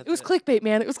then It was clickbait,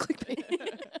 man. It was clickbait.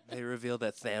 they reveal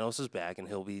that Thanos is back and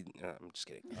he'll be I'm just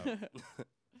kidding.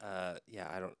 Yeah,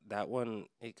 I don't. That one,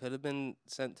 it could have been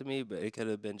sent to me, but it could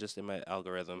have been just in my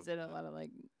algorithm. Is it a lot of like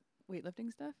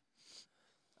weightlifting stuff?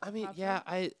 I mean, Pops yeah, up?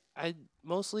 I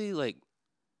mostly like,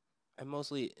 I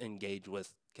mostly engage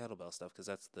with kettlebell stuff because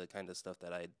that's the kind of stuff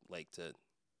that I like to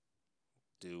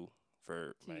do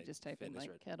for So my you just type in fitness.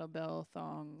 like kettlebell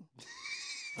thong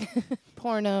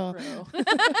Porno. bro.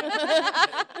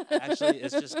 Actually,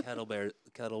 it's just kettle bears.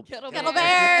 Kettle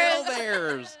bears.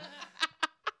 Bears.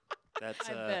 That's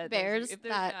I bet Bears if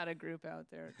there's that- not a group out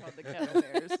there called the Kettle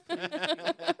Bears,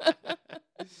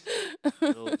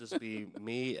 It'll just be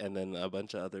me and then a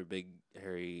bunch of other big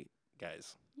hairy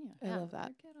guys. yeah, I love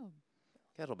that. they're kettle.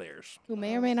 Kettle bears. Who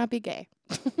may or may not be gay.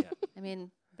 Yeah, I mean,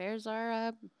 bears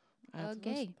are That's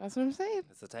gay. That's what I'm saying.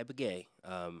 it's the type of gay.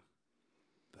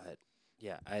 But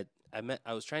yeah,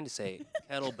 I was trying to say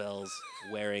kettlebells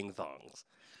wearing thongs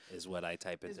is what I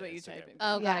type into Is what you Instagram. type in.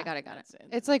 Oh, got Yeah. it, got it, got it. That's it.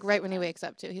 It's like right when he wakes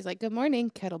up too. He's like, "Good morning,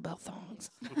 kettlebell thongs."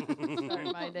 Start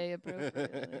my day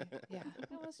appropriately. Yeah.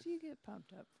 How else do you get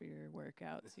pumped up for your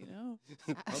workouts? You know,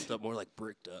 Pumped up, more like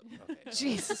bricked up. Okay.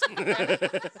 Jesus.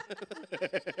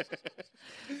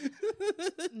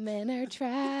 Men are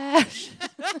trash.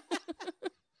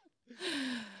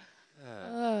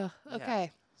 Yeah.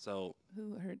 Okay. So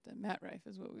who hurt them? Matt Rife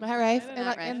is what we. Matt Rife decided. and,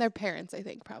 Matt Rife. and their parents, I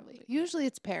think, probably. Usually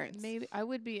it's parents. Maybe I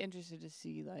would be interested to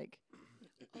see like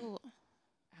Oh,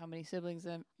 how many siblings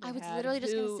them. I they was had, literally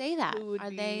just gonna who- say that. Who would Are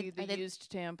be they- the are they-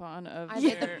 used tampon of are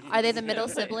they their are they the middle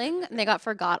family? sibling and they got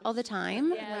forgot all the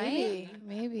time? Yeah, Right?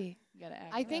 Maybe. You gotta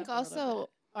act I it think up a little also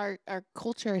our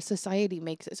culture, society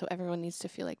makes it so everyone needs to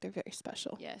feel like they're very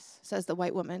special. bit. Yes. Says the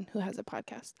white woman who has a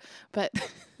podcast. But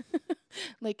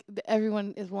like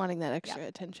everyone is wanting that extra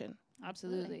attention.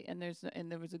 Absolutely. And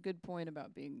there was a good point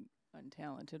about being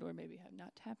untalented or maybe have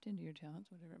not tapped into your talents,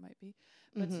 whatever it might be.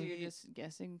 But so Mhm. you're just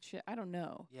guessing shit. I don't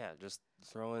know. yeah, just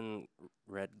throwing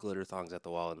red glitter thongs at the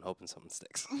wall and hoping something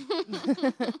sticks.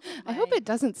 I hope it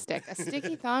doesn't stick. A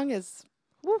sticky thong is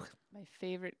woo. My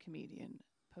favorite comedian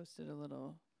posted a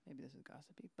little, maybe this is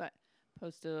gossipy, but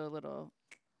posted a little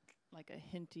like a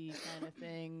hinty kind of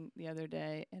thing the other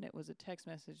day, and it was a text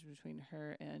message between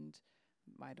her and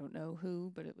I don't know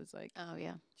who, but it was like Oh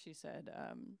yeah. she said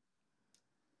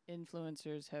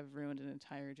influencers have ruined an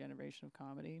entire generation of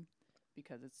comedy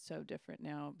because it's so different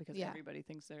now because Yeah. everybody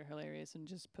thinks they're hilarious and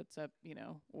just puts up,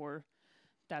 or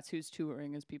that's who's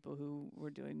touring is people who were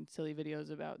doing silly videos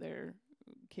about their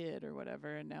kid or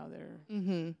whatever, and now they're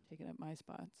Mm-hmm. taking up my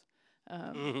spots. Yeah.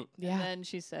 And then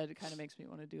she said it kind of makes me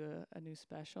want to do a new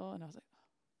special, and I was like,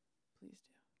 oh,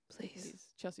 please do. Please.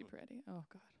 Chelsea Peretti. Oh,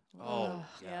 God. Oh,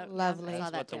 yeah. Lovely. I saw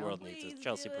That's that what the too. world needs is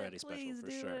Chelsea Peretti special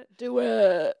for sure. Do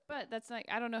it. But that's like,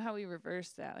 I don't know how we reverse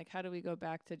that. Like, how do we go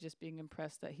back to just being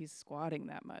impressed that he's squatting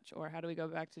that much? Or how do we go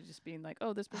back to just being like,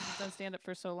 oh, this person's done stand up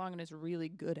for so long and is really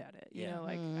good at it? You Yeah. know,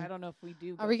 like, Mhm. I don't know if we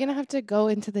do. Are we gonna have to go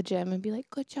into the gym and be like,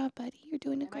 "Good job, buddy. You're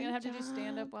doing a Am I great going to have job." to just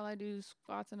stand up while I do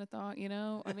squats and a thong? You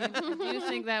know? I mean, do you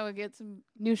think that would get some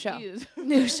New show. views?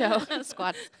 New show.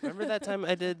 Squats. Remember that time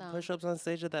I did Thong. push-ups on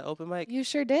stage at that open mic? You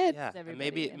sure did. Yeah,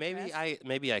 everybody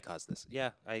maybe I caused this.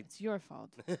 Yeah, I. It's your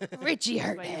fault. Richie That's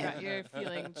hurt why him. you're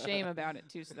feeling shame about it,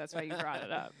 too, so that's why you brought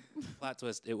it up. Plot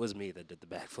twist: it was me that did the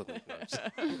backflip. No, I'm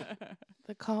just-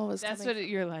 The call was. That's coming. what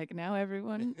you're like. Now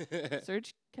everyone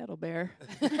search kettle bear.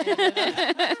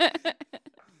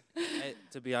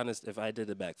 To be honest, if I did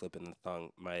a backflip in the thong,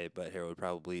 my butt hair would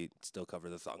probably still cover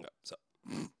the thong up. So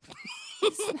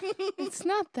It's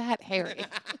not that hairy.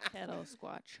 Kettle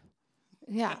squatch.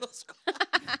 Yeah.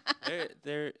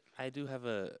 I do have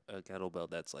a kettlebell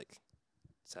that's like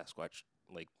Sasquatch,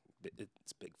 like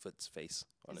it's Bigfoot's face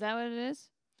on Is it. that what it is?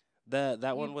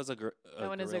 That one You- was a That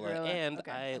one is a gorilla. and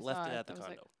Okay, I I left saw it it. at the I was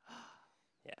like, condo.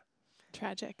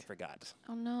 Tragic. Forgot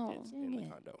Oh no. it's in the Dang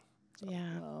it. condo.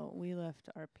 Yeah. Well, we left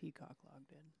our peacock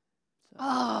logged in. So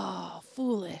Oh,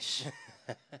 foolish.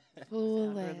 the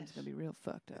Foolish. algorithm's gonna be real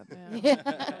fucked up.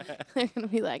 Yeah. They're gonna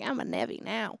be like, I'm a Nevi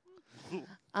now.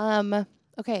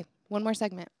 Okay, one more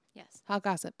segment. Yes. Hot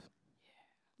gossip.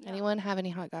 Yeah. Anyone have any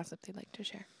hot gossip they'd like to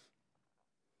share?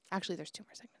 Actually, there's 2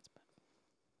 more segments, but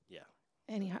Yeah.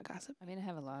 any hot gossip? I mean, I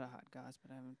have a lot of hot goss,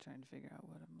 but I'm trying to figure out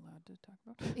what I'm allowed to talk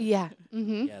about. Yeah.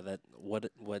 Mm-hmm. Yeah, that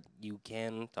what you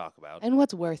can talk about. And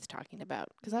what's worth talking about?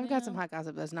 Because I've got some No. hot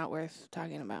gossip that's not worth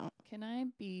talking about. Can I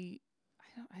be?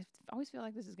 I always feel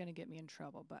like this is going to get me in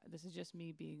trouble, but this is just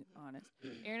me being honest.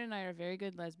 Aryn and I are very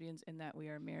good lesbians in that we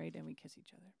are married and we kiss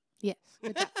each other. Yes.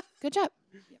 Good job.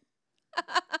 Good job.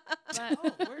 But,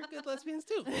 Oh, we're good lesbians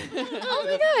too. Oh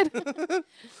my god.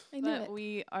 I knew but it.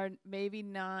 we are maybe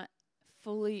not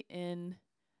fully in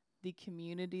the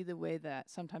community the way that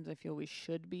sometimes I feel we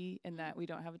should be, and that we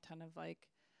don't have a ton of like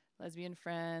lesbian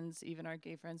friends. Even our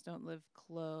gay friends don't live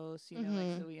close, you know,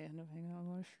 like, so we end up hanging out with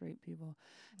more straight people.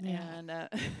 Yeah. And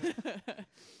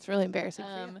It's really embarrassing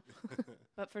for you.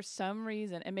 but for some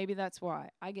reason, and maybe that's why,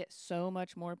 I get so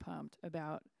much more pumped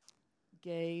about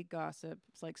gay gossip,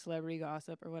 it's like celebrity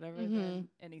gossip or whatever, than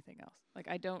anything else. Like,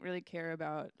 I don't really care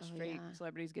about straight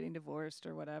celebrities getting divorced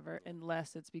or whatever,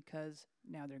 unless it's because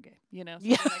now they're gay, you know?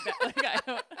 Yeah. Like that. Like, I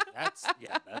don't.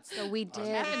 That's So we It did.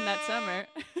 happened that summer.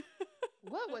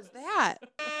 What was that?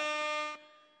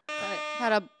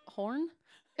 Had a horn?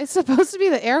 It's supposed to be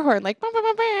the air horn, like. Bah, bah,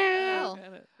 bah, bah. Oh.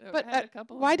 But Had a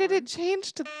couple of why did it horns.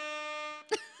 change to?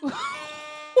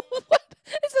 What?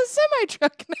 It's a semi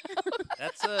truck now.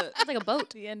 That's It's like a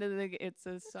boat. The end of the, it's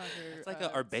a soccer. it's like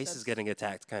our base is getting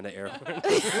attacked kind of air horn.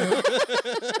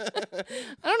 I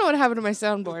don't know what happened to my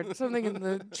soundboard. Something in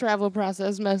the travel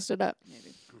process messed it up.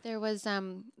 Maybe. There was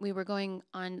we were going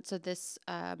on, so this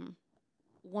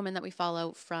woman that we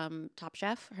follow from Top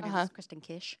Chef, her name is Kristen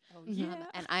Kish. Oh yeah.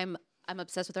 And I'm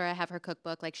obsessed with her. I have her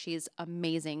cookbook. Like, she's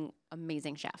amazing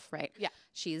chef, right? Yeah.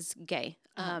 She's gay.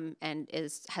 And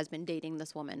has been dating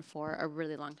this woman for a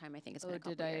really long time. I think it's been a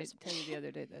couple Did I years. tell you the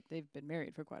other day that they've been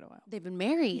married for quite a while? They've been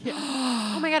married.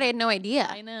 Oh my God, I had no idea.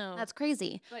 I know. That's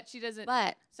crazy. But she doesn't.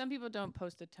 But Some people don't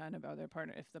post a ton about their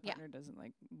partner if the partner doesn't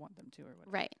like want them to or whatever.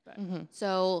 right. But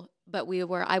So, but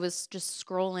I was just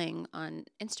scrolling on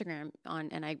Instagram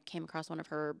and I came across one of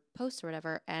her posts or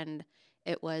whatever, and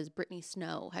it was Brittany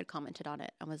Snow had commented on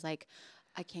it and was like,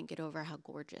 I can't get over how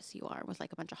gorgeous you are, with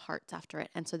like a bunch of hearts after it.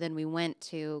 And so then we went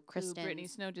to Kristen Brittany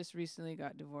Snow just recently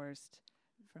got divorced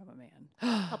from a man.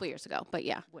 a couple years ago, but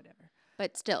yeah. Whatever.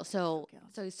 But still, so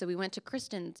counts. we went to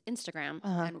Kristen's Instagram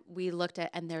and we looked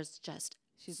at, and there's just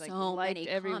She's so like many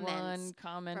liked everyone, comments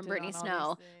commented from Brittany on all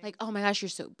Snow, these like, things. oh my gosh, you're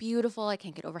so beautiful. I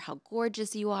can't get over how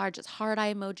gorgeous you are. Just heart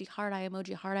eye emoji, heart eye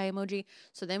emoji, heart eye emoji.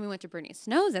 So then we went to Brittany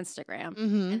Snow's Instagram,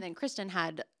 and then Kristen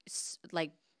had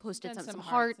like posted Done some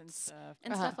hearts hearts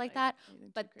and stuff like that.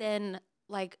 But then,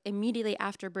 like, immediately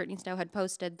after Brittany Snow had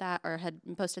posted that, or had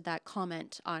posted that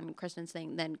comment on Kristen's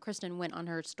thing, then Kristen went on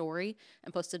her story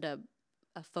and posted a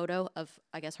photo of,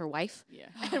 I guess, her wife. Yeah.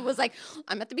 And was like,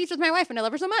 I'm at the beach with my wife and I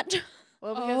love her so much.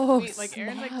 Well, because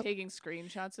Erin's like snap. taking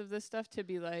screenshots of this stuff to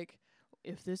be like,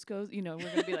 if this goes, you know, we're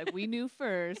gonna be like, we knew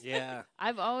first. Yeah.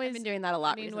 I've I've been doing that a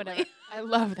lot I mean, recently. whatever. I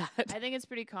love that. I think it's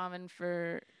pretty common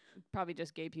for probably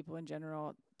just gay people in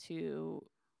general to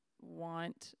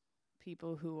want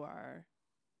people who are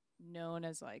known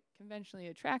as like conventionally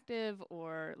attractive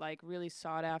or like really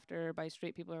sought after by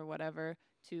straight people or whatever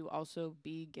to also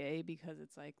be gay, because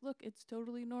it's like, look, it's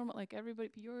totally normal. Like,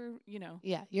 everybody, you're, you know,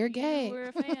 Yeah, you're gay. you were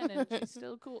a fan and she's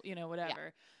still cool, you know,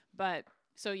 whatever. But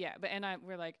so yeah, but and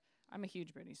we're like, I'm a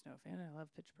huge Brittany Snow fan. I love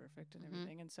Pitch Perfect and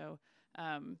everything, and so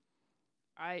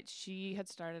she had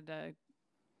started a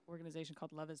organization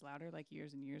called Love Is Louder like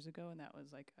years and years ago, and that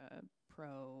was like a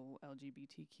pro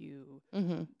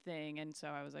LGBTQ thing. And so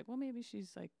I was like, well, maybe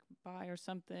she's like bi or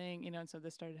something, you know. And so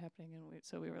this started happening, and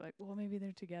so we were like, well, maybe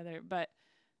they're together. But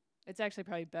it's actually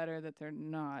probably better that they're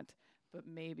not. But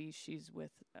maybe she's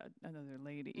with another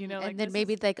lady, you know. And like then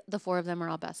maybe like the four of them are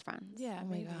all best friends. yeah. Oh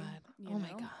my maybe, god. you Oh my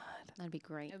know? god. That'd be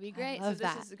great. It'd be great. love So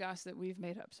this that. is the gossip that we've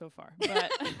made up so far. But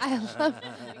I love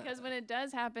because when it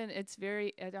does happen, it's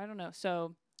very, I don't know.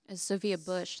 So Is Sophia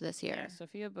Bush this year? yeah,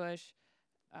 Sophia Bush,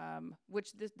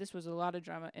 which this was a lot of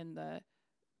drama in the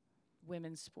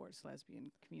women's sports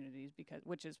lesbian communities,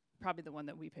 which is probably the one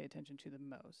that we pay attention to the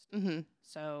most.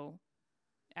 So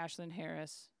Ashlyn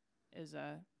Harris is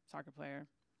a soccer player,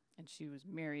 and she was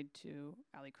married to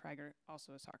Ali Krieger,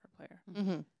 also a soccer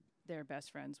player. They're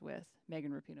best friends with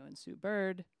Megan Rapinoe and Sue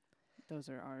Bird. Those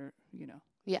are our, you know,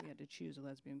 Yeah. if we had to choose a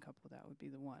lesbian couple, that would be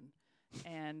the one.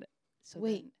 And so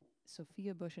Wait. then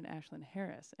Sophia Bush and Ashlyn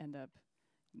Harris end up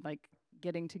like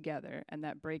getting together, and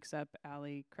that breaks up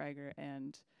Ali Krieger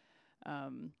and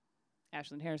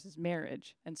Ashlyn Harris's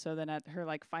marriage. And so then at her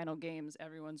like final games,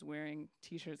 everyone's wearing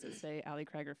T-shirts that say Ali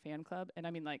Krieger Fan Club, and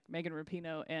I mean like Megan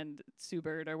Rapinoe and Sue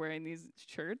Bird are wearing these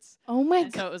shirts. Oh my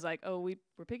And god. so it was like, oh, we're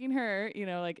picking her, you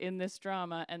know, like in this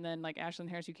drama. And then like Ashlyn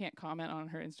Harris, you can't comment on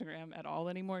her Instagram at all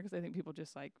anymore because I think people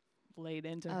just like laid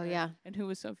into her. Oh, yeah. And who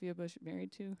was Sophia Bush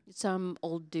married to? Some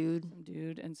old dude. Some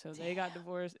dude. And so they got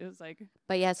divorced. It was like,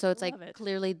 But yeah, so it's like Love it.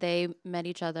 clearly they met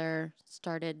each other,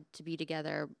 started to be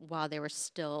together while they were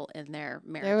still in their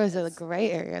marriage. There was a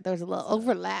gray area. There was a little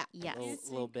overlap. Yes. A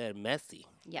little bit messy.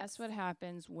 Yes. that's what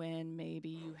happens when maybe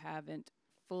you haven't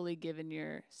fully given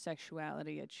your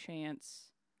sexuality a chance,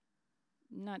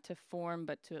 not to form,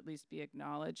 but to at least be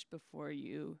acknowledged before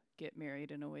you get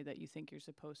married in a way that you think you're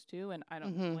supposed to. And I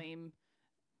don't blame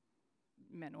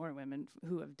men or women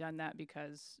who have done that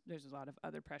because there's a lot of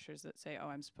other pressures that say, oh,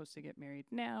 I'm supposed to get married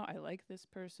now. I like this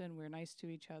person. We're nice to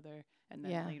each other. And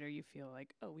then later you feel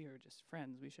like, oh, we were just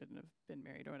friends. We shouldn't have been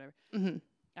married or whatever.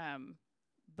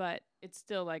 But it's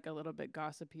still like a little bit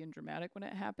gossipy and dramatic when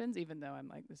it happens, even though I'm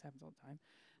like, this happens all the time.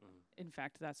 In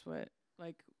fact, that's what,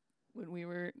 like, when we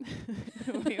were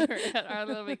at our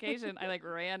little vacation, I like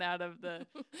ran out of the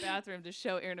bathroom to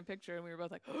show Aryn a picture, and we were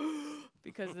both like,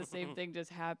 because the same thing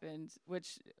just happened.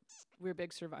 Which we're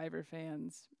big Survivor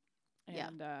fans,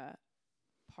 and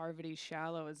Parvati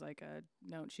Shallow is like a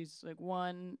no. She's like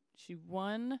she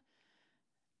won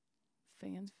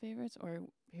fans' favorites or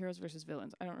Heroes versus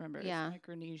Villains. I don't remember. Yeah. It's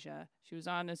Micronesia. She was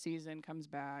on a season, comes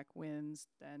back, wins,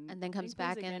 and then comes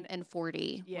back in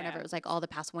 40. Yeah. Whenever it was like all the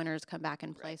past winners come back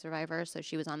and play Survivor. So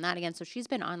she was on that again. So she's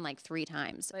been on like 3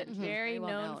 times. But very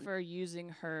known for using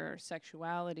her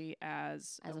sexuality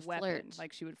as a weapon. flirt.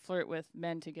 Like she would flirt with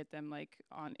men to get them like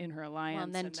in her alliance. Well,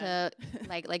 and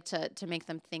then to make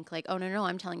them think like, oh no,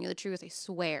 I'm telling you the truth. I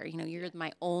swear, you're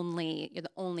the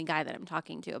only guy that I'm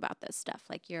talking to about this stuff.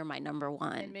 Like you're my number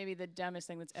one. And maybe the dumbest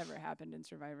thing that's ever happened in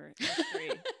Survivor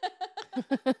history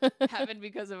happened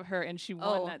because of her, and she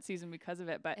won that season because of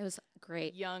it. But it was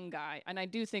great. Young guy, and I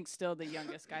do think still the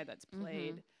youngest guy that's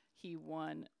played, he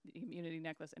won the immunity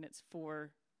necklace, and it's 4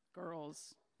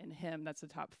 girls and him. That's the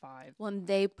top 5. Well, and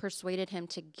they persuaded him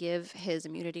to give his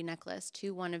immunity necklace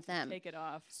to one of them, take it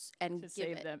off, and to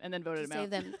save them, and then voted him out. Save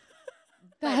them.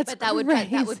 That's that would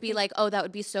be like, oh, that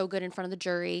would be so good in front of the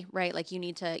jury, right? Like you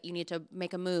need to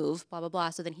make a move, blah blah blah.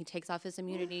 So then he takes off his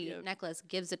immunity necklace,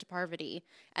 gives it to Parvati,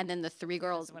 and then the 3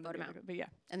 girls vote him out. But yeah,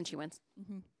 and then she wins.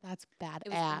 That's badass.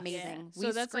 It was amazing. Yeah.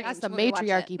 So that's like that's the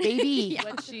matriarchy, baby.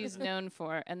 what she's known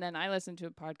for. And then I listened to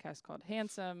a podcast called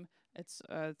Handsome. It's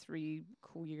 3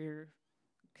 queer.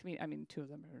 2 of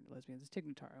them are lesbians. It's Tig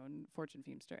Notaro and Fortune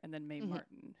Feimster, and then Mae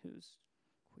Martin, who's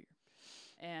queer,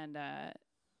 and.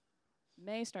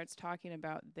 May starts talking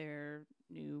about their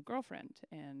new girlfriend,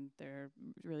 and they're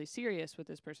really serious with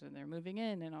this person, and they're moving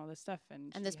in and all this stuff.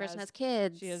 And this person has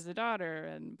kids. She has a daughter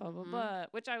and blah, blah, blah,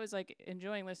 which I was like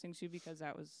enjoying listening to because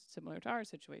that was similar to our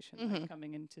situation, like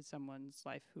coming into someone's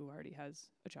life who already has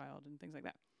a child and things like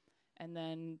that. And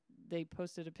then they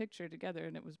posted a picture together,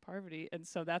 and it was Parvati. And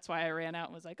so that's why I ran out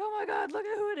and was like, oh, my God, look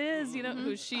at who it is,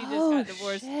 who she just got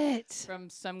divorced from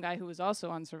some guy who was also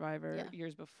on Survivor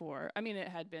years before. I mean,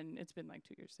 it's been like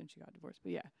 2 years since she got divorced.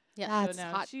 But, yeah. That's so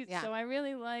now hot. So I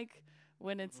really like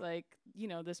when it's like,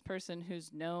 this person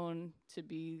who's known to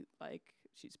be like,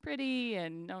 she's pretty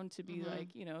and known to be like,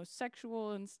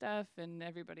 sexual and stuff. And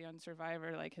everybody on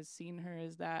Survivor like has seen her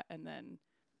as that. And then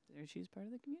she's part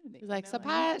of the community. It's like,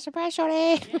 surprise,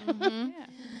 shorty. Yeah.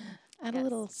 Add a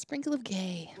little sprinkle of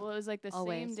gay. Well, it was like the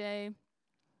same day,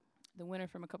 the winner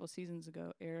from a couple seasons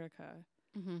ago, Erica,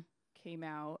 came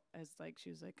out as like, she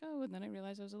was like, oh, and then I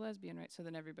realized I was a lesbian, right? So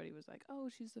then everybody was like, oh,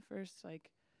 she's the first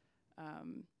like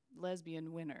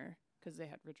lesbian winner, because they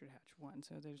had Richard Hatch won.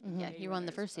 So there's he won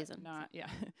the first season.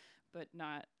 But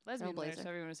not lesbian winners. So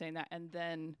everyone was saying that. And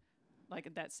then like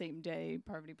that same day,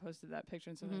 Parvati posted that picture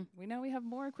and said, like, we know we have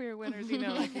more queer winners,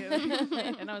 like you.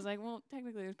 And I was like, well,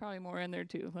 technically there's probably more in there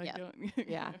too. Like,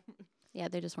 Yeah,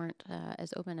 they just weren't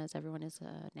as open as everyone is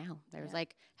now. There was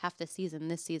like half the season,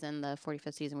 this season, the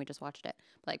 45th season, we just watched it.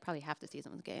 But like probably half the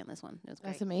season was gay in this one. It was great.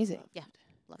 That's amazing. Yeah.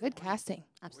 Good casting.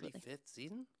 Absolutely. 45th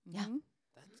season? Yeah.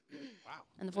 That's wow.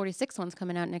 And the 46th one's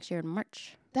coming out next year in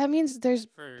March. That means there's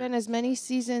been as many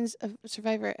seasons of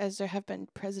Survivor as there have been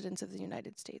presidents of the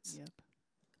United States. Yep.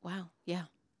 Wow. Yeah.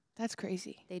 That's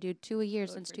crazy. They do 2 a year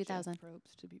Vote since for 2000. Jeff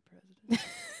Probst to be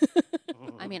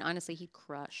president. I mean, honestly, he'd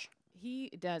crush. He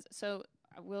does. So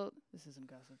this isn't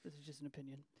gossip. This is just an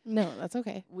opinion. No, that's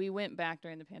okay. We went back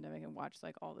during the pandemic and watched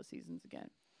like all the seasons again.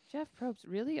 Jeff Probst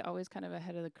really always kind of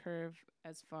ahead of the curve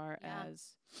as far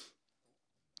as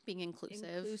being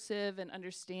inclusive and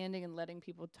understanding and letting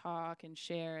people talk and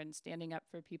share and standing up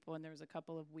for people. And there was a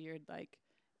couple of weird, like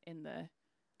in the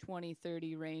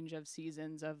 20-30 range of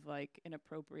seasons of like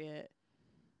inappropriate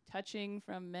touching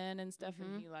from men and stuff.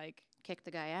 And he like kicked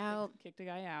the guy out.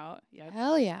 Yeah.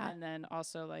 Hell yeah. And then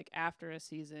also like after a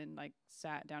season, like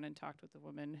sat down and talked with the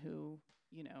woman who,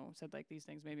 said like these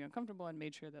things made me uncomfortable and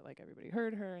made sure that like everybody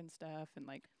heard her and stuff. And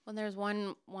like, well, there's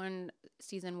one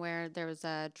season where there was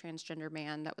a transgender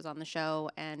man that was on the show,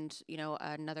 and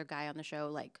another guy on the show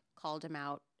like called him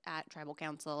out at tribal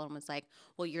council and was like,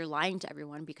 well, you're lying to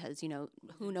everyone because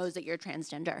who knows that you're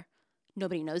transgender.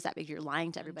 nobody knows that because you're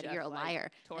lying to And everybody. Jeff, you're a like,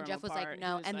 liar. tore And him Jeff was like, apart. He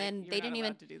no. was And like, then "You're they not didn't even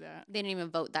allowed to do that." they didn't even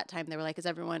vote that time. They were like, is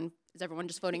everyone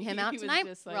just voting him out He was tonight?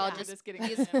 just We're like, all "I'm just getting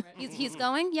he's, rid of him right he's now."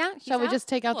 going. Yeah. He's Shall we out? just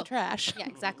take out Cool. the trash? Yeah,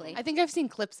 exactly. I think I've seen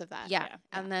clips of that. Yeah. Yeah.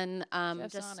 And then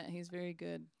Jeff's just on it. He's very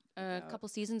good. a about- couple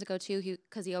seasons ago too,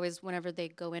 because he always, whenever they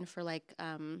go in for like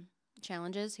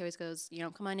challenges, he always goes,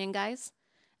 come on in, guys.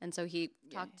 And so he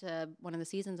talked to one of the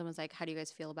seasons and was like, how do you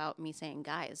guys feel about me saying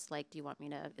guys? Like, do you want me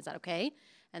to, is that okay?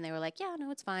 And they were like, yeah,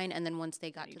 no, it's fine. And then once they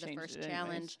got he to the changed first it anyways.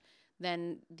 challenge,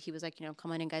 then he was like,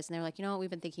 come on in, guys. And they were like, we've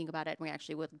been thinking about it and we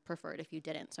actually would prefer it if you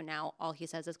didn't. So now all he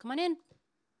says is, come on in.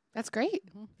 That's great.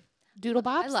 Mhm. Doodle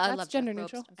bops. I That's love gender Jeff Probst.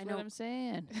 neutral. That's I what know I'm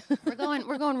saying.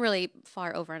 we're going really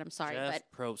far over and I'm sorry, Jeff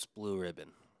but Probst Blue Ribbon.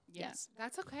 Yes.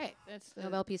 That's okay. That's the,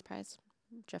 Nobel Peace Prize,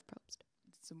 Jeff Probst.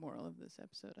 that's the moral of this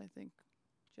episode, I think.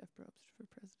 Jeff Probst for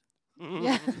president.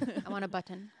 Yeah. I want a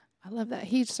button. I love that.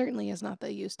 He certainly is not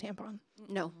the used tampon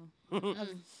No. of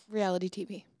reality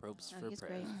TV. Probst Oh, for he's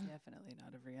president. great. Definitely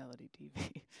not of reality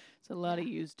TV. It's a lot of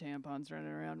used tampons running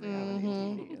around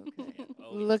Mhm. reality TV. Okay.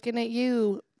 Oh, yes. Looking at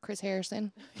you, Chris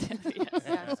Harrison. Yes.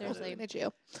 Yeah, seriously. Looking at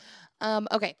you.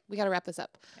 Okay, we got to wrap this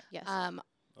up. Yes.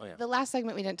 Oh, yeah. The last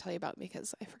segment we didn't tell you about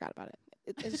because I forgot about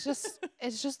it. It's just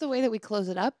it's just the way that we close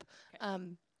it up.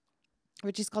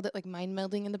 Richie's called it like mind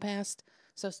melding in the past.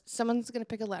 So someone's gonna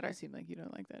pick a letter. You seem like you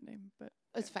don't like that name, but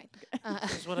It's fine.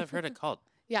 That's what I've heard it called.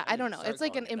 Yeah, I I don't didn't know. start It's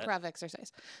like an calling it that. improv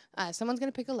exercise. Someone's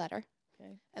gonna pick a letter,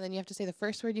 okay. and then you have to say the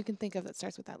first word you can think of that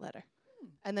starts with that letter.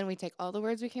 And then we take all the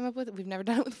words we came up with. We've never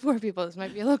done it with 4 people. This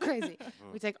might be a little crazy.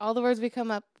 We take all the words we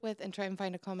come up with and try and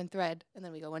find a common thread. And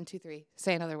then we go 1, 2, 3,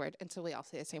 say another word until we all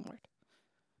say the same word.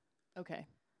 Okay.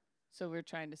 So we're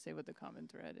trying to say what the common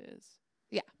thread is.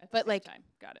 Yeah, At the but same like- time.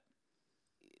 Got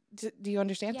it. Do you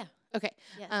understand? Yeah. Okay.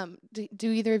 Yes.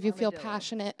 Do either of you feel Armadillo.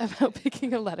 passionate about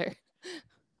picking a letter?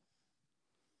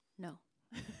 No.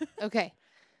 Okay.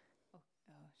 Oh,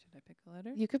 should I pick a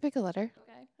letter? You could pick a letter.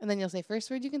 Okay. And then you'll say first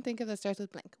word you can think of that starts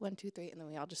with blank. 1, 2, 3, and then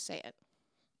we all just say it.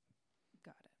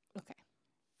 Got it. Okay.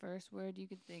 First word you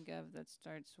could think of that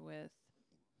starts with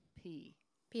P.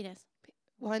 Penis.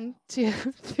 1, 2,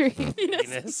 3.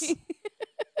 Penis.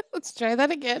 Let's try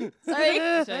that again. Sorry.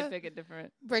 Should I pick a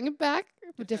different? Bring it back.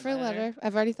 A different letter.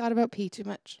 I've already thought about P too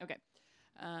much.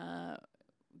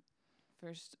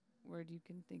 First word you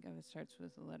can think of that starts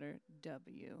with the letter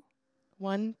W.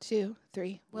 1, 2,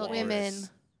 3. Walrus. Women.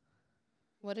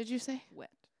 What did you say? Wet.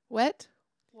 Wet.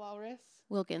 Walrus.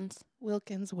 Wilkins.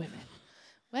 Wilkins women.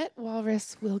 Wet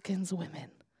walrus. Wilkins women.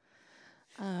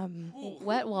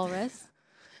 Wet walrus.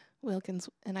 Wilkins,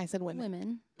 and I said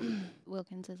women. Women.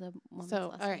 Wilkins is a woman's So,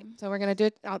 last all right. name. So we're gonna do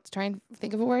it. I'll try and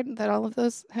think of a word that all of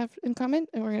those have in common,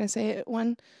 and we're gonna say it.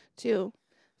 1, 2,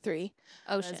 3.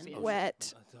 Ocean. Lesbian.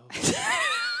 Wet.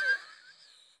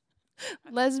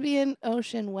 Lesbian.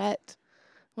 Ocean. Wet.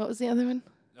 What was the other one?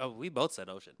 Oh, we both said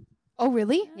ocean. Oh,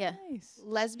 really? Yeah. Nice.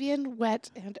 Lesbian,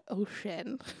 wet, and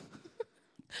ocean.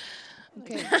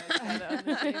 Okay.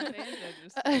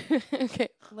 Okay.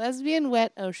 Lesbian,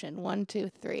 wet, ocean. 1, 2,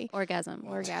 3. Orgasm.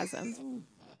 Orgasm.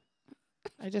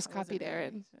 I just copied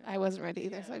Aryn. I wasn't ready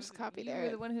either, so I just copied You were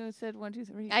the Aryn. one who said 1, 2,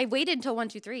 3. I waited until 1,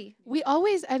 2, 3. We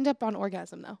always end up on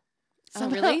orgasm, though. Oh,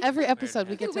 Somehow really? Every episode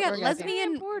we Dude, get We to got orgasm.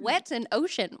 lesbian, Important. wet, and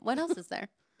ocean. What else is there?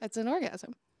 That's an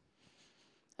orgasm.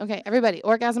 Okay, everybody,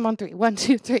 orgasm on 3. 1,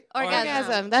 2, 3.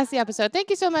 Orgasm. That's the episode. Thank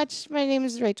you so much. My name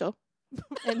is Rachel.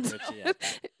 And Richie, yeah.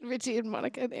 Richie and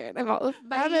Monica and Aryn.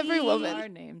 I'm every woman. Our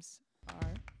names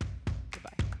are.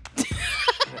 Goodbye.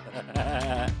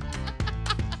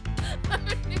 Our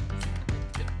names